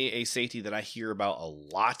 Definitely a safety that I hear about a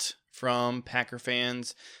lot from Packer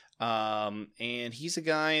fans. And he's a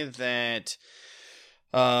guy that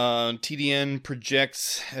TDN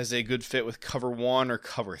projects as a good fit with cover 1 or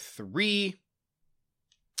cover 3.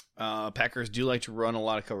 Packers do like to run a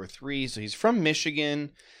lot of cover 3. So he's from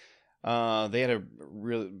Michigan. They had a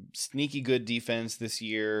really sneaky good defense this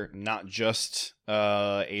year, not just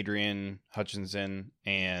Adrian Hutchinson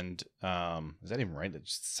and is that even right? That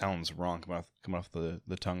just sounds wrong coming off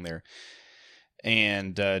the tongue there.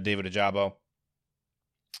 And David Ojabo.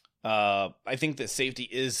 I think that safety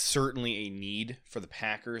is certainly a need for the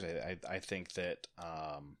Packers. I think that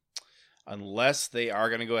unless they are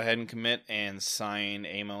going to go ahead and commit and sign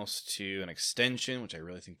Amos to an extension, which I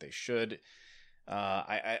really think they should,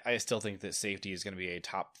 I still think that safety is going to be a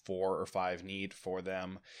top 4 or 5 need for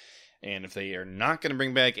them. And if they are not going to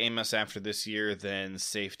bring back Amos after this year, then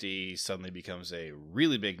safety suddenly becomes a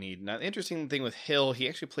really big need. Now, the interesting thing with Hill, he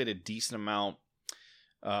actually played a decent amount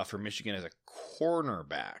for Michigan as a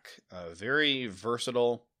cornerback. Very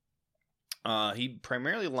versatile. He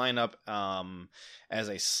primarily lined up as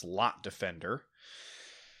a slot defender,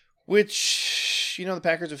 which, the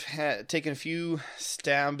Packers have taken a few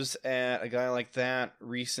stabs at a guy like that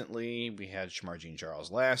recently. We had Shamar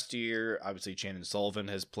Jean-Charles last year. Obviously, Chandon Sullivan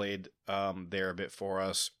has played there a bit for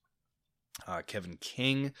us. Kevin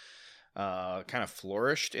King kind of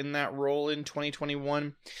flourished in that role in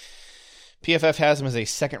 2021. PFF has him as a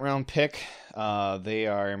 2nd-round pick. They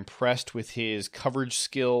are impressed with his coverage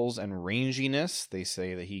skills and ranginess. They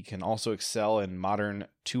say that he can also excel in modern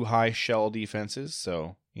too-high shell defenses.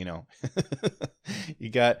 So, you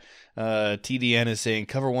got TDN is saying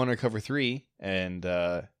cover 1 or cover 3, and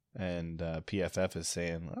PFF is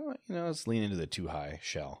saying, let's lean into the too-high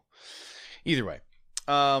shell. Either way,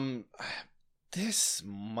 this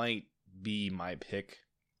might be my pick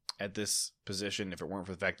at this position if it weren't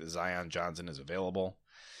for the fact that Zion Johnson is available.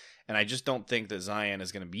 And I just don't think that Zion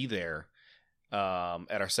is going to be there at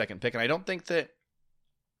our 2nd pick. And I don't think that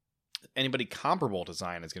anybody comparable to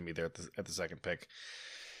Zion is going to be there at the 2nd pick.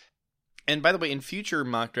 And by the way, in future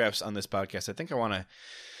mock drafts on this podcast, I think I want to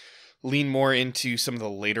lean more into some of the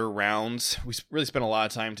later rounds. We really spent a lot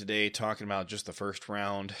of time today talking about just the 1st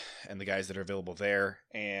round and the guys that are available there.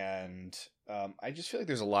 And I just feel like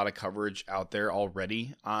there's a lot of coverage out there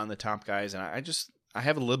already on the top guys. And I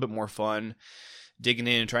have a little bit more fun digging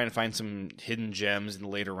in and trying to find some hidden gems in the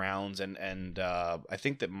later rounds. And I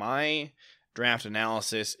think that my draft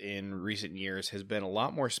analysis in recent years has been a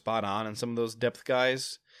lot more spot on in some of those depth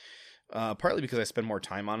guys, partly because I spend more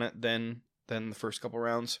time on it than the first couple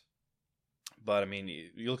rounds. But I mean,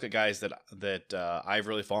 you look at guys that I've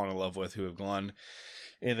really fallen in love with, who have gone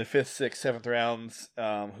in the 5th, 6th, 7th rounds,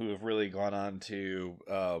 who have really gone on to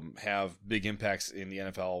have big impacts in the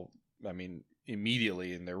NFL. I mean,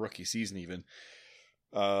 immediately in their rookie season, even.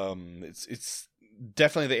 It's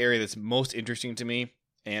definitely the area that's most interesting to me,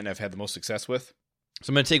 and I've had the most success with.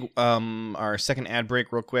 So I'm going to take our second ad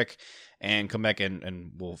break real quick, and come back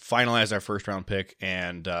and we'll finalize our first round pick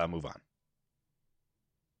and move on.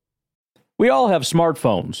 We all have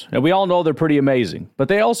smartphones, and we all know they're pretty amazing, but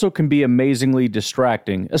they also can be amazingly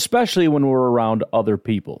distracting, especially when we're around other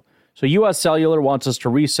people. So US Cellular wants us to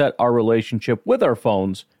reset our relationship with our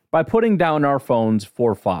phones by putting down our phones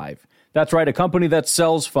for $5. That's right, a company that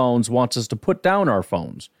sells phones wants us to put down our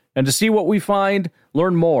phones. And to see what we find,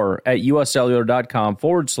 learn more at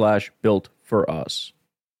uscellular.com/built for us.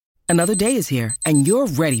 Another day is here, and you're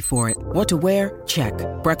ready for it. What to wear? Check.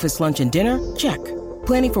 Breakfast, lunch, and dinner? Check.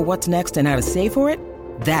 Planning for what's next and how to save for it?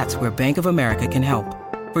 That's where Bank of America can help.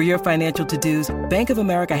 For your financial to-dos, Bank of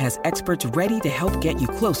America has experts ready to help get you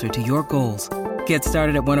closer to your goals. Get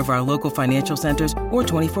started at one of our local financial centers or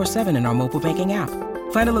 24/7 in our mobile banking app.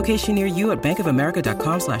 Find a location near you at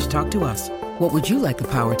bankofamerica.com/talktous. What would you like the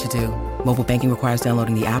power to do? Mobile banking requires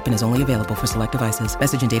downloading the app and is only available for select devices.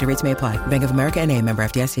 Message and data rates may apply. Bank of America NA, member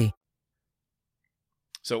FDIC.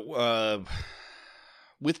 So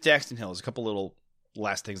with Daxton Hill, there's a couple little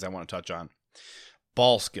last things I want to touch on.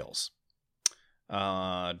 Ball skills.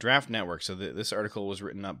 Draft Network. So this article was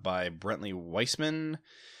written up by Brentley Weissman.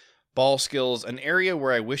 Ball skills, an area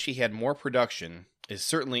where I wish he had more production, is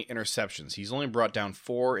certainly interceptions. He's only brought down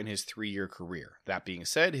 4 in his 3-year career. That being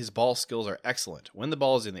said, his ball skills are excellent. When the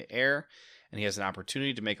ball is in the air and he has an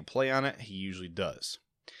opportunity to make a play on it, he usually does.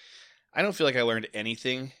 I don't feel like I learned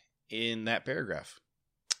anything in that paragraph.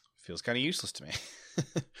 Feels kind of useless to me.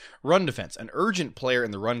 Run defense. An urgent player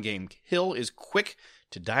in the run game, Hill is quick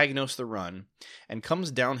to diagnose the run and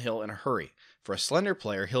comes downhill in a hurry. For a slender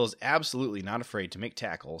player, Hill is absolutely not afraid to make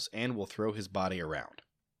tackles and will throw his body around.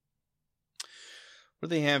 What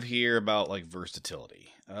do they have here about like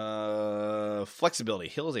versatility? Flexibility.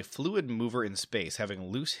 Hill is a fluid mover in space, having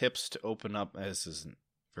loose hips to open up. This isn't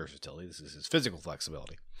versatility. This is his physical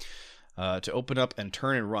flexibility. To open up and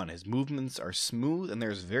turn and run. His movements are smooth and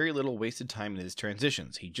there's very little wasted time in his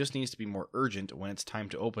transitions. He just needs to be more urgent when it's time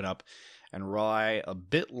to open up and rely a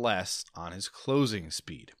bit less on his closing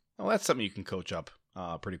speed. Well, that's something you can coach up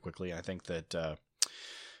pretty quickly. And I think that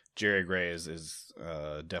Jerry Gray is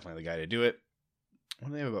definitely the guy to do it. What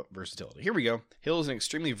do they have about versatility? Here we go. Hill is an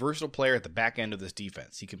extremely versatile player at the back end of this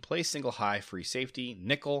defense. He can play single high, free safety,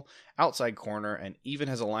 nickel, outside corner, and even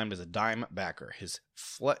has aligned as a dime backer. His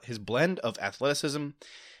blend of athleticism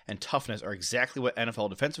and toughness are exactly what NFL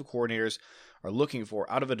defensive coordinators are looking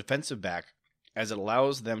for out of a defensive back, as it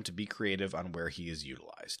allows them to be creative on where he is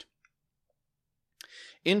utilized.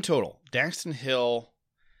 In total, Daxton Hill,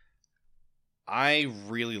 I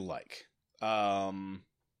really like.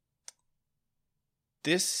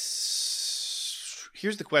 Here's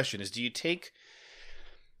the question is, do you take,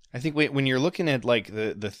 I think when you're looking at like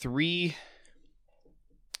the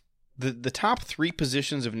top 3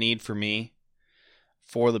 positions of need for me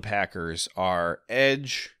for the Packers are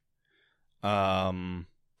edge,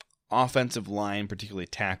 offensive line, particularly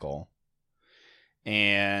tackle,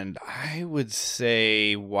 and I would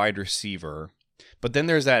say wide receiver. But then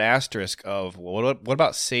there's that asterisk of, well, what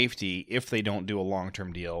about safety if they don't do a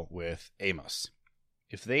long-term deal with Amos?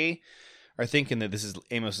 If they are thinking that this is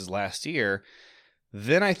Amos's last year,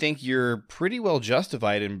 then I think you're pretty well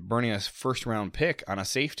justified in burning a first-round pick on a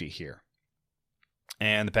safety here.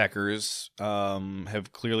 And the Packers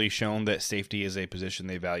have clearly shown that safety is a position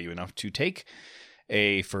they value enough to take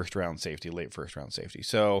a first-round safety, late first-round safety.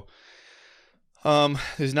 So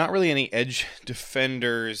there's not really any edge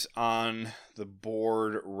defenders on the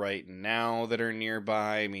board right now that are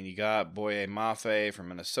nearby. I mean, you got Boye Mafe from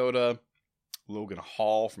Minnesota, Logan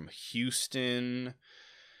Hall from Houston.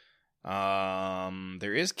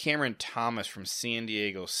 There is Cameron Thomas from San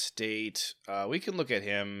Diego State. We can look at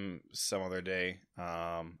him some other day.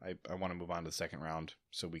 I want to move on to the second round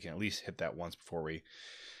so we can at least hit that once before we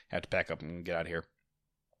have to pack up and get out of here.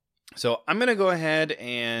 So I'm going to go ahead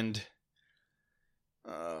and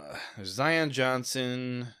Zion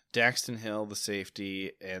Johnson, Daxton Hill, the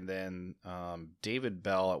safety, and then David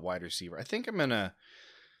Bell at wide receiver. I think I'm going to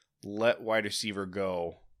let wide receiver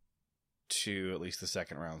go to at least the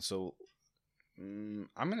second round. So I'm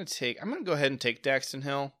going to go ahead and take Daxton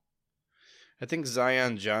Hill. I think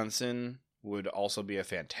Zion Johnson would also be a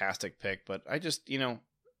fantastic pick, but I just,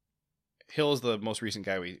 Hill is the most recent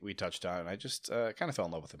guy we touched on, and I just kind of fell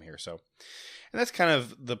in love with him here. So, and that's kind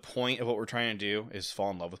of the point of what we're trying to do, is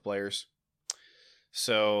fall in love with players.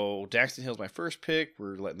 So Daxton Hill's my first pick.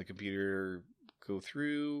 We're letting the computer go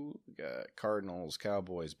through. We got Cardinals,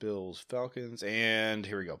 Cowboys, Bills, Falcons, and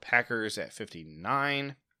here we go. Packers at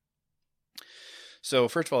 59. So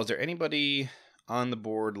first of all, is there anybody on the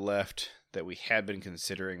board left that we had been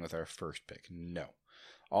considering with our first pick? No.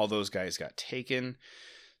 All those guys got taken.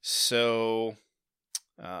 So,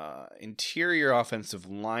 interior offensive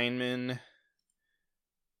lineman,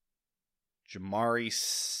 Jamari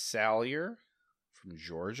Salyer from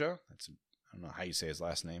Georgia. I don't know how you say his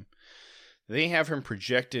last name. They have him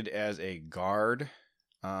projected as a guard.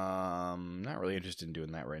 Not really interested in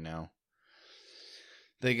doing that right now.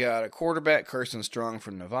 They got a quarterback, Carson Strong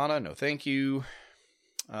from Nevada. No, thank you.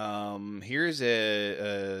 Here's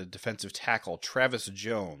a defensive tackle, Travis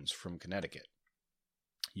Jones from Connecticut.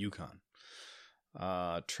 UConn.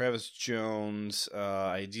 Travis Jones,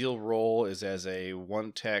 ideal role is as a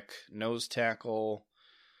one-tech nose tackle.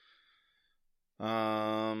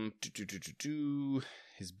 His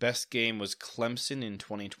best game was Clemson in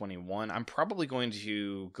 2021. I'm probably going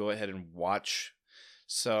to go ahead and watch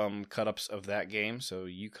some cut-ups of that game. So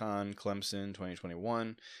UConn, Clemson,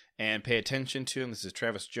 2021. And pay attention to him. This is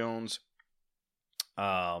Travis Jones.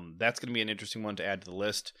 That's going to be an interesting one to add to the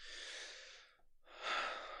list.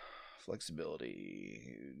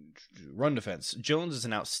 Flexibility. Run defense. Jones is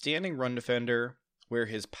an outstanding run defender where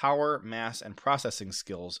his power, mass, and processing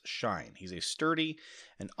skills shine. He's a sturdy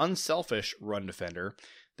and unselfish run defender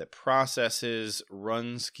that processes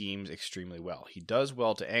run schemes extremely well. He does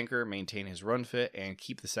well to anchor, maintain his run fit, and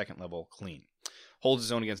keep the second level clean. Holds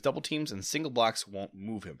his own against double teams, and single blocks won't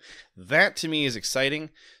move him. That, to me, is exciting.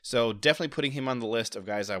 So definitely putting him on the list of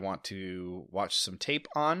guys I want to watch some tape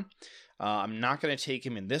on. I'm not going to take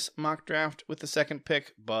him in this mock draft with the second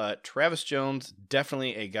pick, but Travis Jones,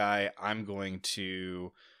 definitely a guy I'm going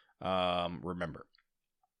to remember.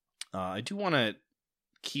 I do want to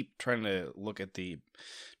keep trying to look at the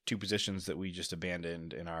two positions that we just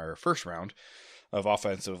abandoned in our first round of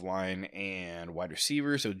offensive line and wide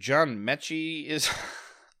receiver. So John Mechie is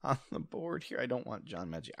on the board here. I don't want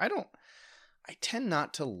John Mechie. I tend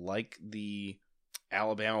not to like the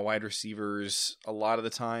Alabama wide receivers a lot of the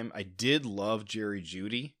time. I did love Jerry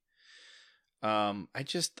Jeudy. I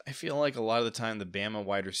feel like a lot of the time the Bama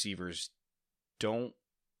wide receivers don't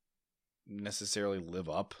necessarily live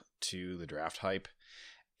up to the draft hype.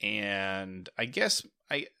 And I guess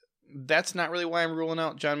that's not really why I'm ruling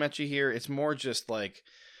out John Mechie here. It's more just like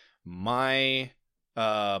my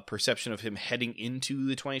perception of him heading into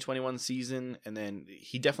the 2021 season. And then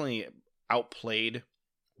he definitely outplayed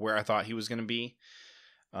where I thought he was going to be.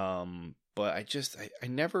 But I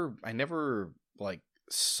never like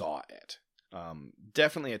saw it.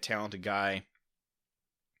 Definitely a talented guy.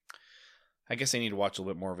 I guess I need to watch a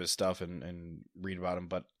little bit more of his stuff and read about him,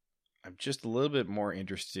 but I'm just a little bit more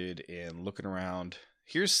interested in looking around.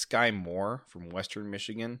 Here's Sky Moore from Western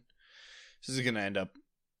Michigan. This is going to end up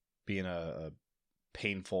being a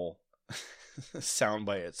painful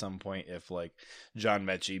soundbite at some point if like John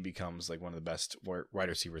Mechie becomes like one of the best wide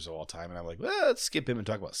receivers of all time, and I'm like, well, let's skip him and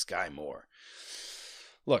talk about Sky Moore.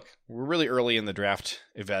 Look, we're really early in the draft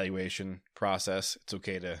evaluation process. It's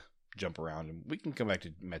okay to jump around, and we can come back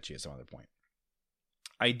to Mechie at some other point.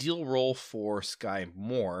 Ideal role for Sky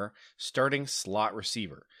Moore, starting slot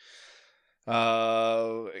receiver.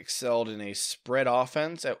 Excelled in a spread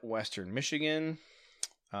offense at Western Michigan.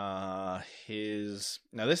 Now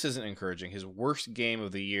this isn't encouraging. His worst game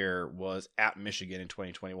of the year was at Michigan in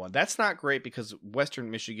 2021. That's not great because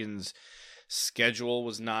Western Michigan's schedule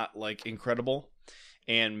was not like incredible,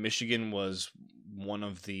 and Michigan was one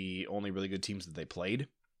of the only really good teams that they played.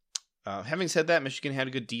 Having said that, Michigan had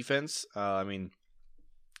a good defense.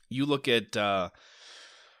 You look at how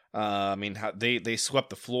they swept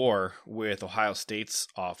the floor with Ohio State's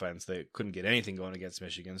offense. They couldn't get anything going against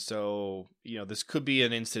Michigan. So, this could be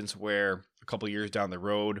an instance where a couple years down the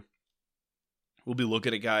road, we'll be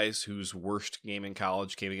looking at guys whose worst game in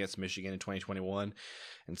college came against Michigan in 2021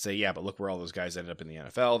 and say, yeah, but look where all those guys ended up in the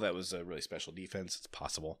NFL. That was a really special defense. It's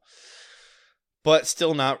possible. But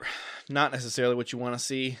still not necessarily what you want to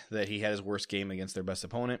see, that he had his worst game against their best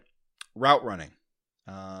opponent. Route running.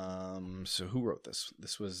 So who wrote this?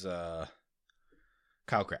 This was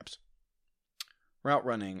Kyle Krabs. Route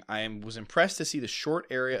running. I was impressed to see the short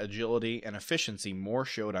area agility and efficiency Moore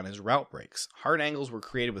showed on his route breaks. Hard angles were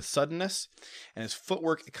created with suddenness, and his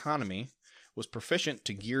footwork economy was proficient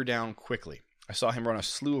to gear down quickly. I saw him run a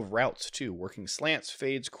slew of routes, too, working slants,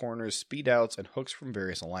 fades, corners, speed outs, and hooks from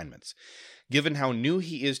various alignments. Given how new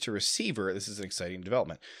he is to receiver, this is an exciting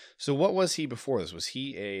development. So what was he before this? Was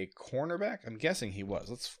he a cornerback? I'm guessing he was.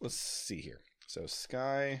 Let's see here. So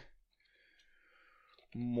Sky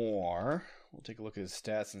Moore. We'll take a look at his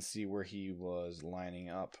stats and see where he was lining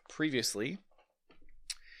up previously.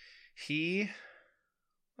 What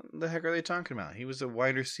the heck are they talking about? He was a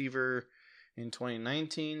wide receiver in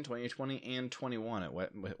 2019, 2020, and 21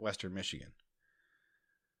 at Western Michigan.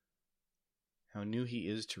 How new he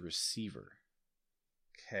is to receiver.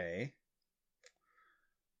 Okay.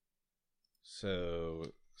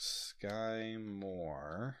 So, Sky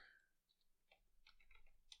Moore.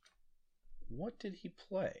 What did he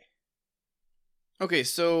play? Okay,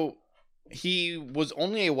 so he was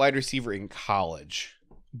only a wide receiver in college,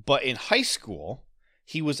 but in high school,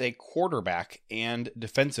 he was a quarterback and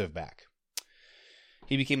defensive back.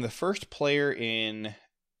 He became the first player in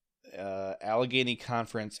Allegheny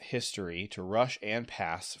Conference history to rush and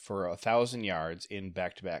pass for 1,000 yards in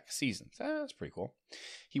back-to-back seasons. That's pretty cool.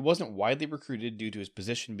 He wasn't widely recruited due to his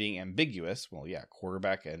position being ambiguous. Well, yeah,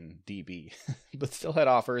 quarterback and DB, but still had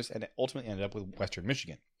offers and ultimately ended up with Western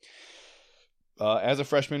Michigan. As a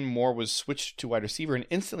freshman, Moore was switched to wide receiver and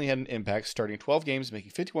instantly had an impact, starting 12 games,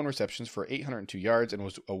 making 51 receptions for 802 yards, and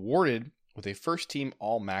was awarded with a first-team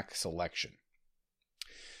All-MAC selection.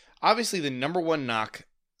 Obviously, the number one knock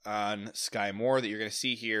on Sky Moore that you're going to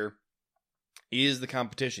see here is the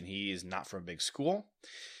competition. He is not from a big school.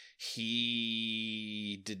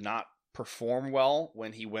 He did not perform well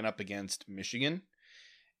when he went up against Michigan.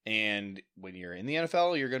 And when you're in the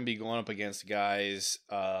NFL, you're going to be going up against guys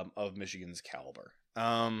of Michigan's caliber.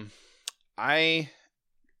 I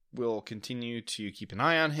will continue to keep an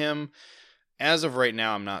eye on him. As of right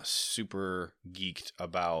now, I'm not super geeked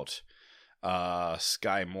about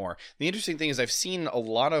Sky Moore. The interesting thing is I've seen a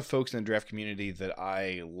lot of folks in the draft community that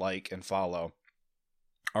I like and follow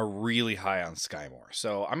are really high on Sky Moore.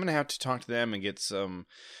 So I'm going to have to talk to them and get some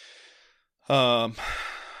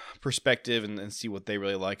perspective and see what they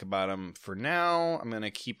really like about him. For now, I'm going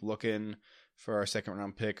to keep looking for our second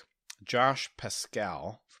round pick, Josh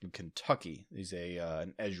Pascal from Kentucky. He's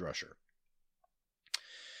an edge rusher.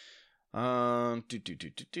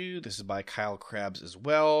 This is by Kyle Krabs as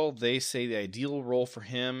well. They say the ideal role for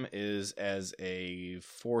him is as a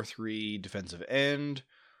 4-3 defensive end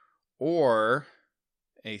or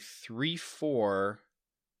a 3-4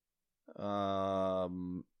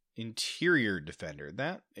 interior defender.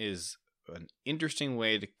 That is an interesting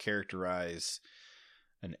way to characterize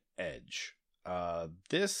an edge.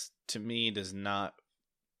 This to me does not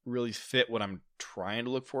really fit what I'm trying to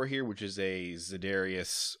look for here, which is a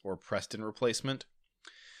Za'Darius or Preston replacement.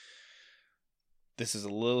 This is a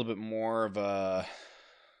little bit more of a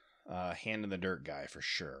hand in the dirt guy for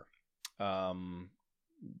sure.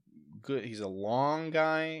 Good. He's a long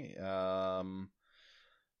guy.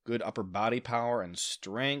 Good upper body power and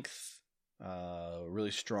strength. Really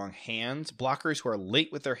strong hands. Blockers who are late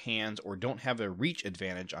with their hands or don't have a reach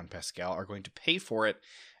advantage on Pascal are going to pay for it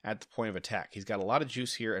at the point of attack. He's got a lot of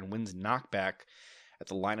juice here and wins knockback at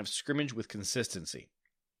the line of scrimmage with consistency.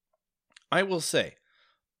 I will say,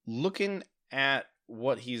 looking at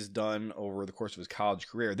what he's done over the course of his college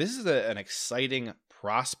career, this is an exciting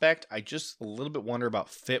prospect. I just a little bit wonder about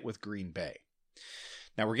fit with Green Bay.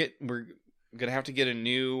 Now we're going to have to get a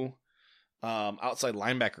new outside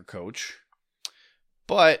linebacker coach.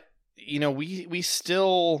 But, you know, we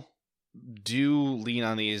still do lean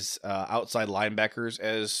on these outside linebackers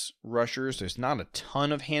as rushers. There's not a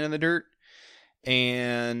ton of hand in the dirt.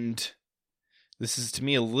 And this is, to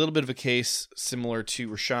me, a little bit of a case similar to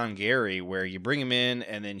Rashawn Gary, where you bring him in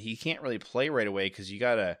and then he can't really play right away because you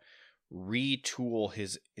got to retool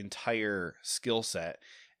his entire skill set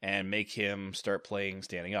and make him start playing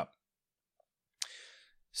standing up.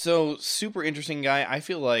 So, super interesting guy. I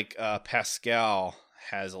feel like Pascal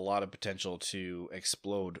has a lot of potential to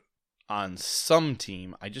explode on some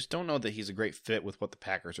team. I just don't know that he's a great fit with what the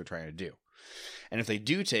Packers are trying to do. And if they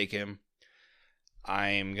do take him,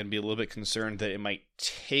 I'm going to be a little bit concerned that it might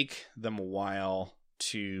take them a while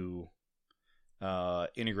to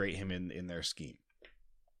integrate him in their scheme.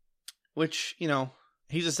 Which, you know,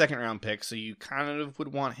 he's a second round pick, so you kind of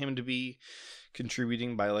would want him to be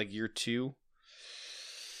contributing by like year 2.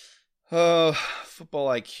 Football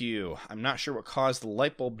IQ. I'm not sure what caused the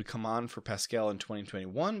light bulb to come on for Pascal in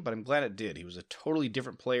 2021, but I'm glad it did. He was a totally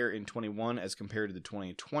different player in 21 as compared to the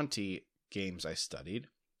 2020 games I studied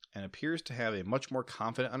and appears to have a much more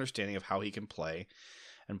confident understanding of how he can play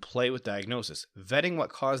and play with diagnosis. Vetting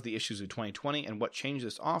what caused the issues of 2020 and what changed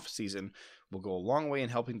this offseason will go a long way in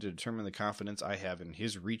helping to determine the confidence I have in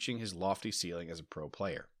his reaching his lofty ceiling as a pro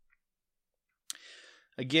player.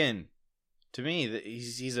 Again, to me,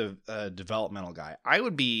 he's a developmental guy. I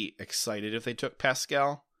would be excited if they took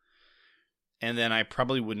Pascal, and then I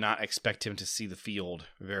probably would not expect him to see the field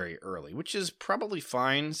very early, which is probably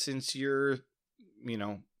fine since you're,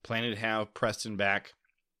 planning to have Preston back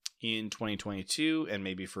in 2022 and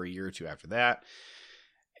maybe for a year or two after that.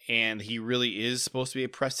 And he really is supposed to be a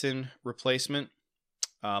Preston replacement.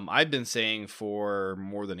 I've been saying for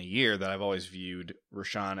more than a year that I've always viewed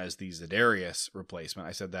Rashawn as the Za'Darius replacement.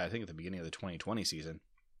 I said that, I think, at the beginning of the 2020 season.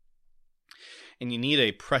 And you need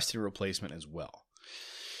a Preston replacement as well.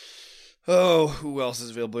 Oh, who else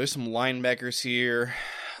is available? There's some linebackers here.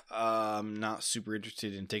 Not super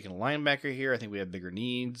interested in taking a linebacker here. I think we have bigger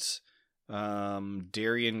needs.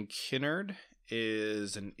 Darian Kinnard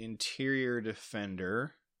is an interior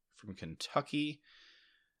defender from Kentucky.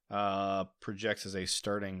 Projects as a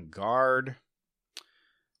starting guard.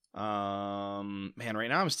 Right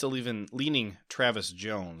now I'm still leaning Travis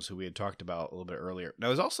Jones, who we had talked about a little bit earlier. Now,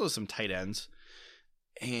 there's also some tight ends,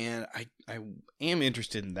 and I am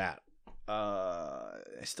interested in that.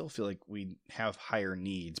 I still feel like we have higher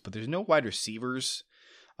needs, but there's no wide receivers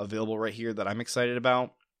available right here that I'm excited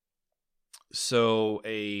about. So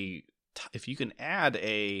if you can add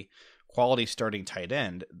a quality starting tight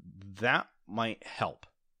end, that might help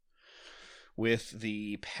with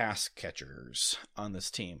the pass catchers on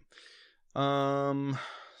this team.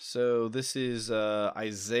 So this is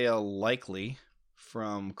Isaiah Likely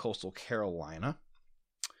from Coastal Carolina.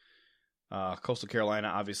 Coastal Carolina,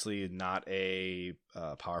 obviously not a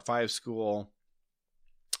Power 5 school,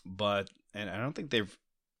 and I don't think they've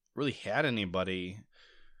really had anybody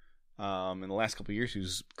in the last couple of years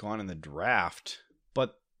who's gone in the draft,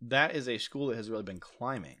 but that is a school that has really been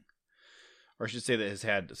climbing, or I should say that has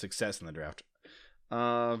had success in the draft.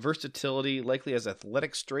 Versatility, Likely has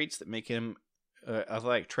athletic traits that make him an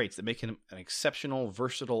exceptional,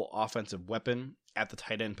 versatile offensive weapon at the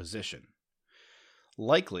tight end position.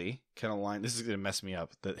 Likely can align. This is going to mess me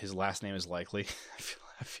up. That his last name is Likely.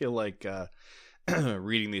 I feel like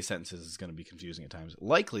reading these sentences is going to be confusing at times.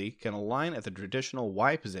 Likely can align at the traditional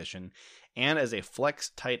Y position and as a flex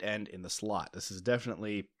tight end in the slot. This is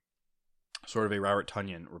definitely sort of a Robert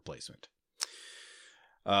Tonyan replacement.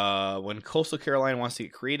 When Coastal Carolina wants to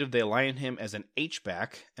get creative, they align him as an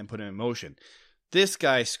H-back and put him in motion. This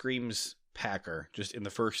guy screams Packer just in the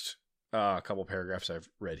first couple paragraphs I've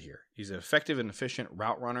read here. He's an effective and efficient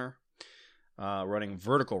route runner, running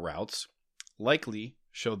vertical routes. Likely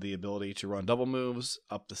showed the ability to run double moves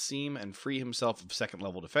up the seam and free himself of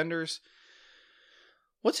second-level defenders.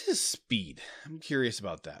 What's his speed? I'm curious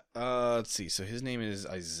about that. Let's see. So his name is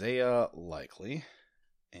Isaiah Likely,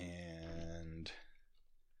 and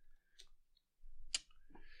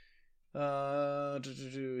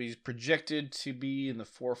he's projected to be in the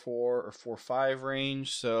 4.4 or 4.5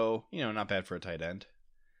 range, so not bad for a tight end.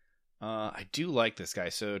 I do like this guy.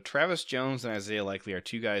 So Travis Jones and Isaiah Likely are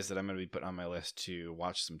two guys that I'm going to be putting on my list to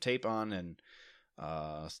watch some tape on and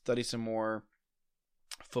study some more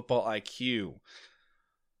football IQ.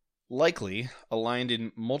 Likely aligned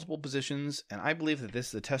in multiple positions, and I believe that this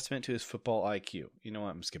is a testament to his football IQ. You know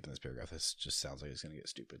what? I'm skipping this paragraph. This just sounds like it's going to get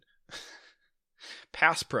stupid.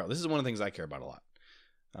 Pass pro. This is one of the things I care about a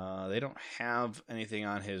lot. They don't have anything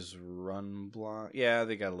on his run block. Yeah,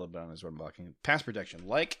 they got a little bit on his run blocking. Pass protection.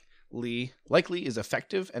 Likely is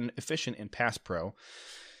effective and efficient in pass pro.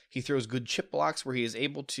 He throws good chip blocks where he is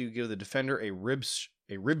able to give the defender a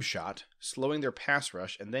rib shot, slowing their pass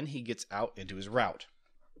rush, and then he gets out into his route.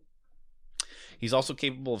 He's also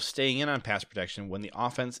capable of staying in on pass protection when the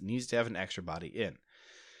offense needs to have an extra body in.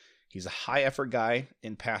 He's a high-effort guy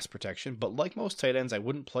in pass protection, but like most tight ends, I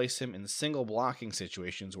wouldn't place him in single blocking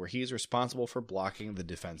situations where he's responsible for blocking the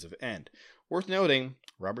defensive end. Worth noting,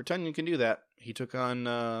 Robert Tonyan can do that. He took on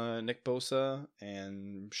Nick Bosa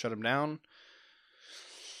and shut him down.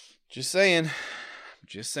 Just saying.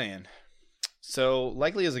 So,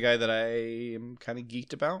 Likely is a guy that I am kind of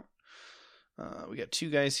geeked about. We got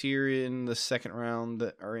two guys here in the second round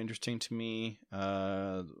that are interesting to me.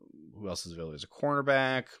 Who else is available? There's a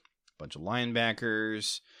cornerback, a bunch of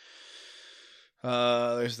linebackers.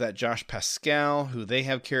 There's that Josh Pascal, who they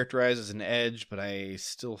have characterized as an edge, but I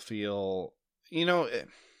still feel,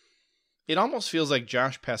 it almost feels like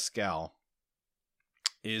Josh Pascal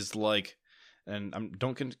is like, and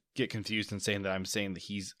don't get confused in saying that I'm saying that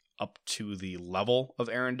he's up to the level of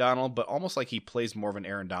Aaron Donald, but almost like he plays more of an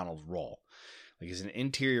Aaron Donald role. Like he's an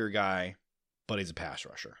interior guy, but he's a pass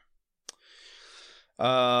rusher.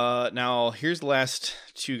 Now, here's the last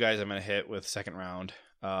two guys I'm going to hit with second round.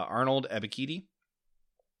 Arnold Ebiketie.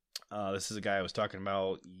 This is a guy I was talking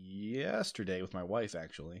about yesterday with my wife,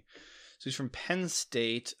 actually. So he's from Penn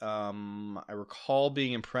State. I recall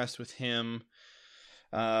being impressed with him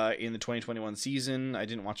in the 2021 season. I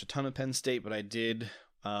didn't watch a ton of Penn State, but I did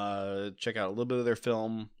check out a little bit of their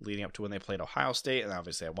film leading up to when they played Ohio State, and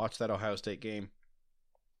obviously I watched that Ohio State game.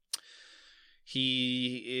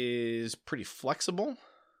 He is pretty flexible.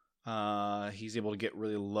 He's able to get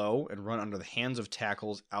really low and run under the hands of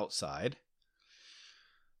tackles outside.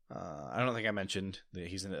 I don't think I mentioned that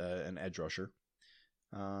he's an edge rusher.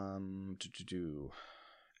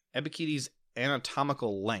 Ebiketie's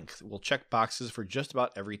anatomical length will check boxes for just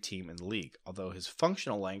about every team in the league, although his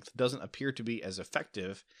functional length doesn't appear to be as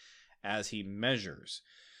effective as he measures.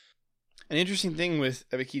 An interesting thing with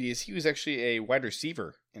Ebiketie is he was actually a wide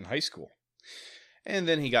receiver in high school. And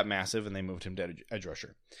then he got massive and they moved him to edge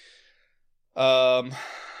rusher. Here's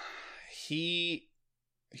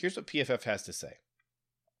what PFF has to say.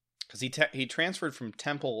 Because he transferred from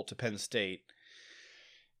Temple to Penn State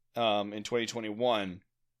in 2021.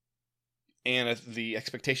 And the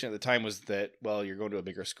expectation at the time was that, well, you're going to a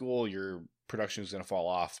bigger school, your production is going to fall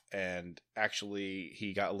off. And actually,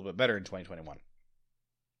 he got a little bit better in 2021.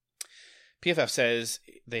 PFF says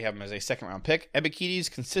they have him as a second-round pick. Ebiketie's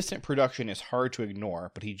consistent production is hard to ignore,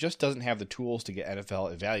 but he just doesn't have the tools to get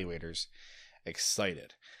NFL evaluators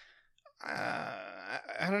excited.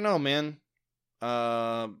 I don't know, man.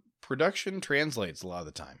 Production translates a lot of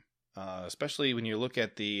the time, especially when you look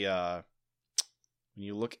at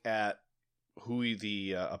who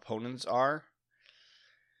the opponents are.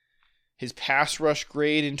 His pass rush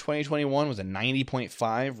grade in 2021 was a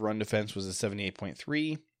 90.5. Run defense was a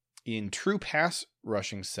 78.3. In true pass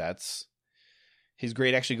rushing sets, his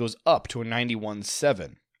grade actually goes up to a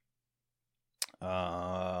 91.7.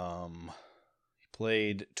 He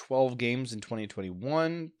played 12 games in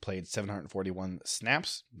 2021, played 741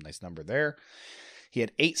 snaps. Nice number there. He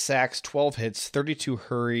had 8 sacks, 12 hits, 32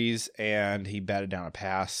 hurries, and he batted down a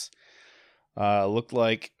pass. Looked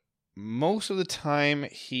like most of the time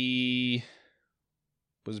he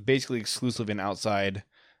was basically exclusively an outside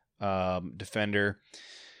defender.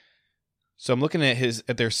 So I'm looking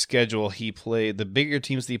at their schedule. He played the bigger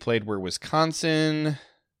teams that he played were Wisconsin,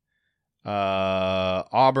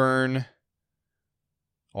 Auburn,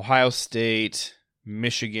 Ohio State,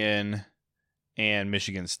 Michigan, and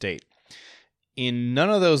Michigan State. In none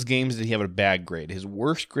of those games did he have a bad grade. His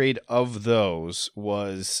worst grade of those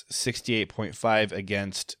was 68.5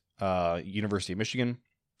 against University of Michigan.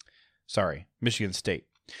 Sorry, Michigan State.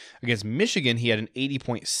 Against Michigan, he had an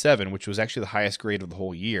 80.7, which was actually the highest grade of the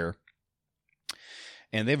whole year.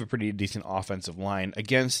 And they have a pretty decent offensive line.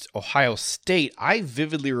 Against Ohio State, I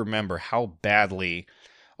vividly remember how badly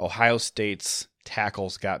Ohio State's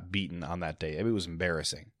tackles got beaten on that day. It was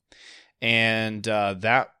embarrassing. And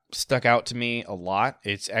that stuck out to me a lot.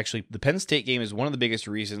 It's actually, the Penn State game is one of the biggest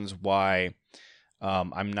reasons why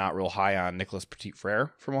I'm not real high on Nicholas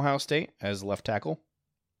Petit-Frere from Ohio State as left tackle.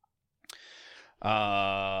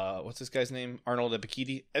 What's this guy's name? Arnold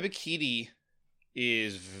Ebiketie. Ebiketie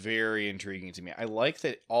is very intriguing to me. I like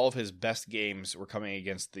that all of his best games were coming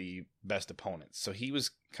against the best opponents. So he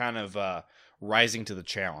was kind of rising to the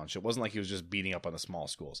challenge. It wasn't like he was just beating up on the small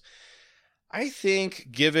schools. I think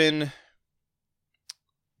given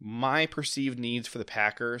my perceived needs for the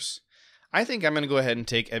Packers, I think I'm going to go ahead and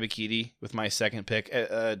take Ebiketie with my second pick.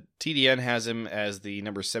 TDN has him as the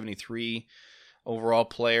number 73 overall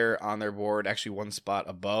player on their board, actually one spot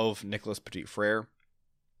above Nicholas Petit-Frere.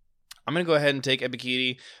 I'm going to go ahead and take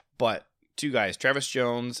Ebiketie, but two guys, Travis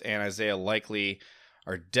Jones and Isaiah Likely,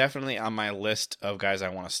 are definitely on my list of guys I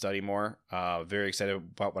want to study more. Very excited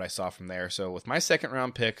about what I saw from there. So with my second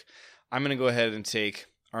round pick, I'm going to go ahead and take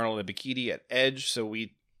Arnold Ebiketie at edge. So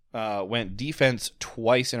we went defense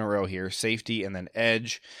twice in a row here, safety and then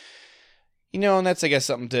edge. And that's, I guess,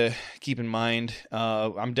 something to keep in mind.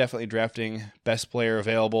 I'm definitely drafting best player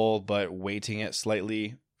available, but weighting it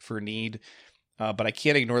slightly for need. But I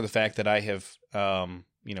can't ignore the fact that I have,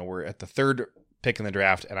 we're at the third pick in the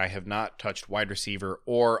draft, and I have not touched wide receiver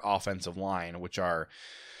or offensive line, which are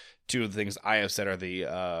two of the things I have said are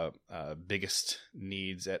the biggest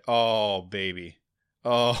needs at. Oh, baby.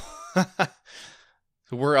 Oh,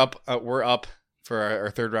 so we're up for our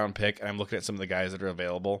third round pick, and I'm looking at some of the guys that are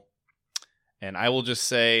available. And I will just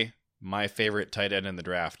say my favorite tight end in the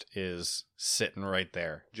draft is sitting right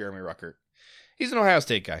there, Jeremy Ruckert. He's an Ohio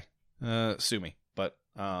State guy. Sue me, but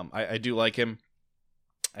I do like him.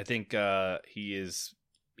 I think he is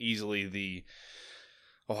easily the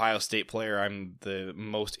Ohio State player I'm the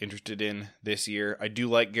most interested in this year. I do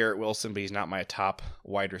like Garrett Wilson, but he's not my top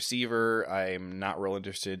wide receiver. I'm not real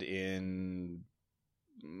interested in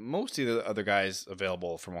most of the other guys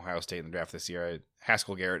available from Ohio State in the draft this year.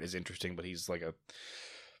 Haskell Garrett is interesting, but he's like a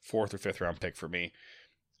 4th or 5th round pick for me.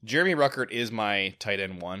 Jeremy Ruckert is my tight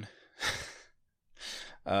end 1.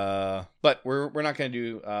 But we're not going to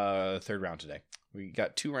do 3rd round today. We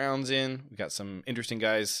got 2 rounds in. We got some interesting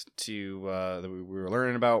guys that we were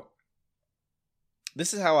learning about.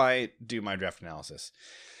 This is how I do my draft analysis.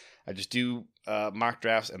 I just do mock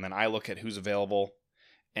drafts, and then I look at who's available,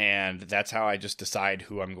 and that's how I just decide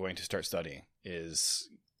who I'm going to start studying. Is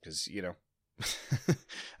because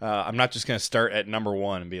I'm not just going to start at number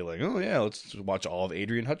 1 and be like, oh yeah, let's watch all of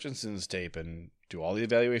Adrian Hutchinson's tape and do all the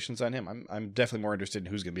evaluations on him. I'm definitely more interested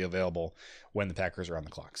in who's going to be available when the Packers are on the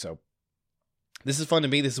clock. So this is fun to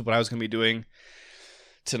me. This is what I was going to be doing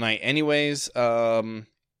tonight anyways,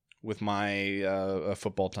 with my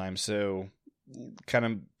football time. So kind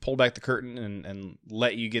of pull back the curtain and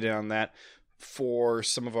let you get in on that. For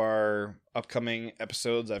some of our upcoming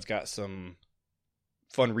episodes, I've got some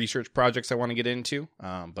fun research projects I want to get into,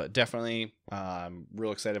 but definitely I'm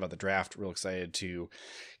real excited about the draft, real excited to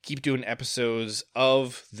keep doing episodes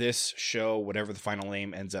of this show, whatever the final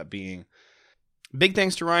name ends up being. Big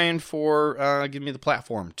thanks to Ryan for giving me the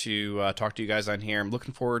platform to talk to you guys on here. I'm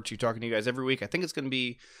looking forward to talking to you guys every week. I think it's going to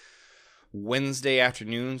be Wednesday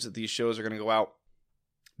afternoons that these shows are going to go out.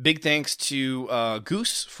 Big thanks to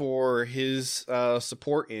Goose for his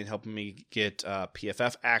support in helping me get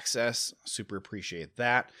PFF access. Super appreciate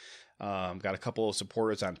that. Got a couple of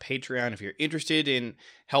supporters on Patreon. If you're interested in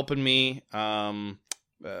helping me come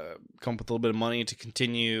up with a little bit of money to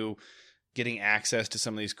continue getting access to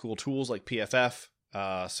some of these cool tools like PFF,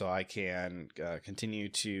 so I can continue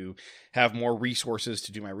to have more resources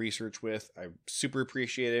to do my research with. I super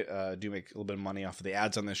appreciate it. Do make a little bit of money off of the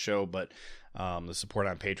ads on this show, but the support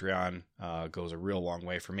on Patreon goes a real long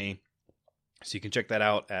way for me. So you can check that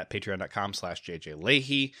out at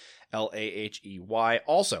patreon.com/JJLahey, Lahey.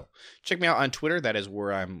 Also, check me out on Twitter. That is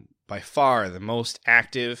where I'm by far the most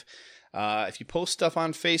active. If you post stuff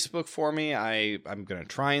on Facebook for me, I'm going to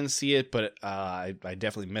try and see it, but I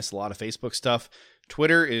definitely miss a lot of Facebook stuff.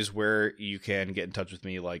 Twitter is where you can get in touch with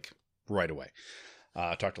me like right away.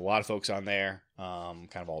 I talk to a lot of folks on there kind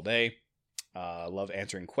of all day. Love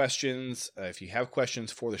answering questions. If you have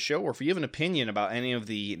questions for the show, or if you have an opinion about any of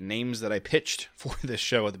the names that I pitched for this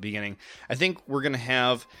show at the beginning, I think we're going to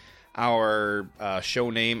have our show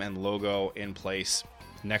name and logo in place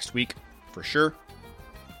next week for sure.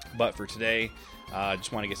 But for today, I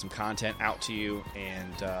just want to get some content out to you,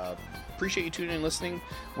 and appreciate you tuning in and listening.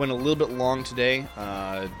 Went a little bit long today.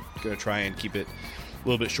 Going to try and keep it a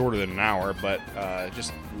little bit shorter than an hour, but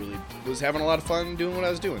just really was having a lot of fun doing what I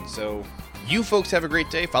was doing. So you folks have a great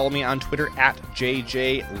day. Follow me on Twitter at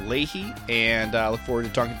JJLahey, and look forward to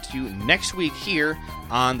talking to you next week here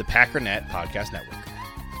on the Packernet Podcast Network.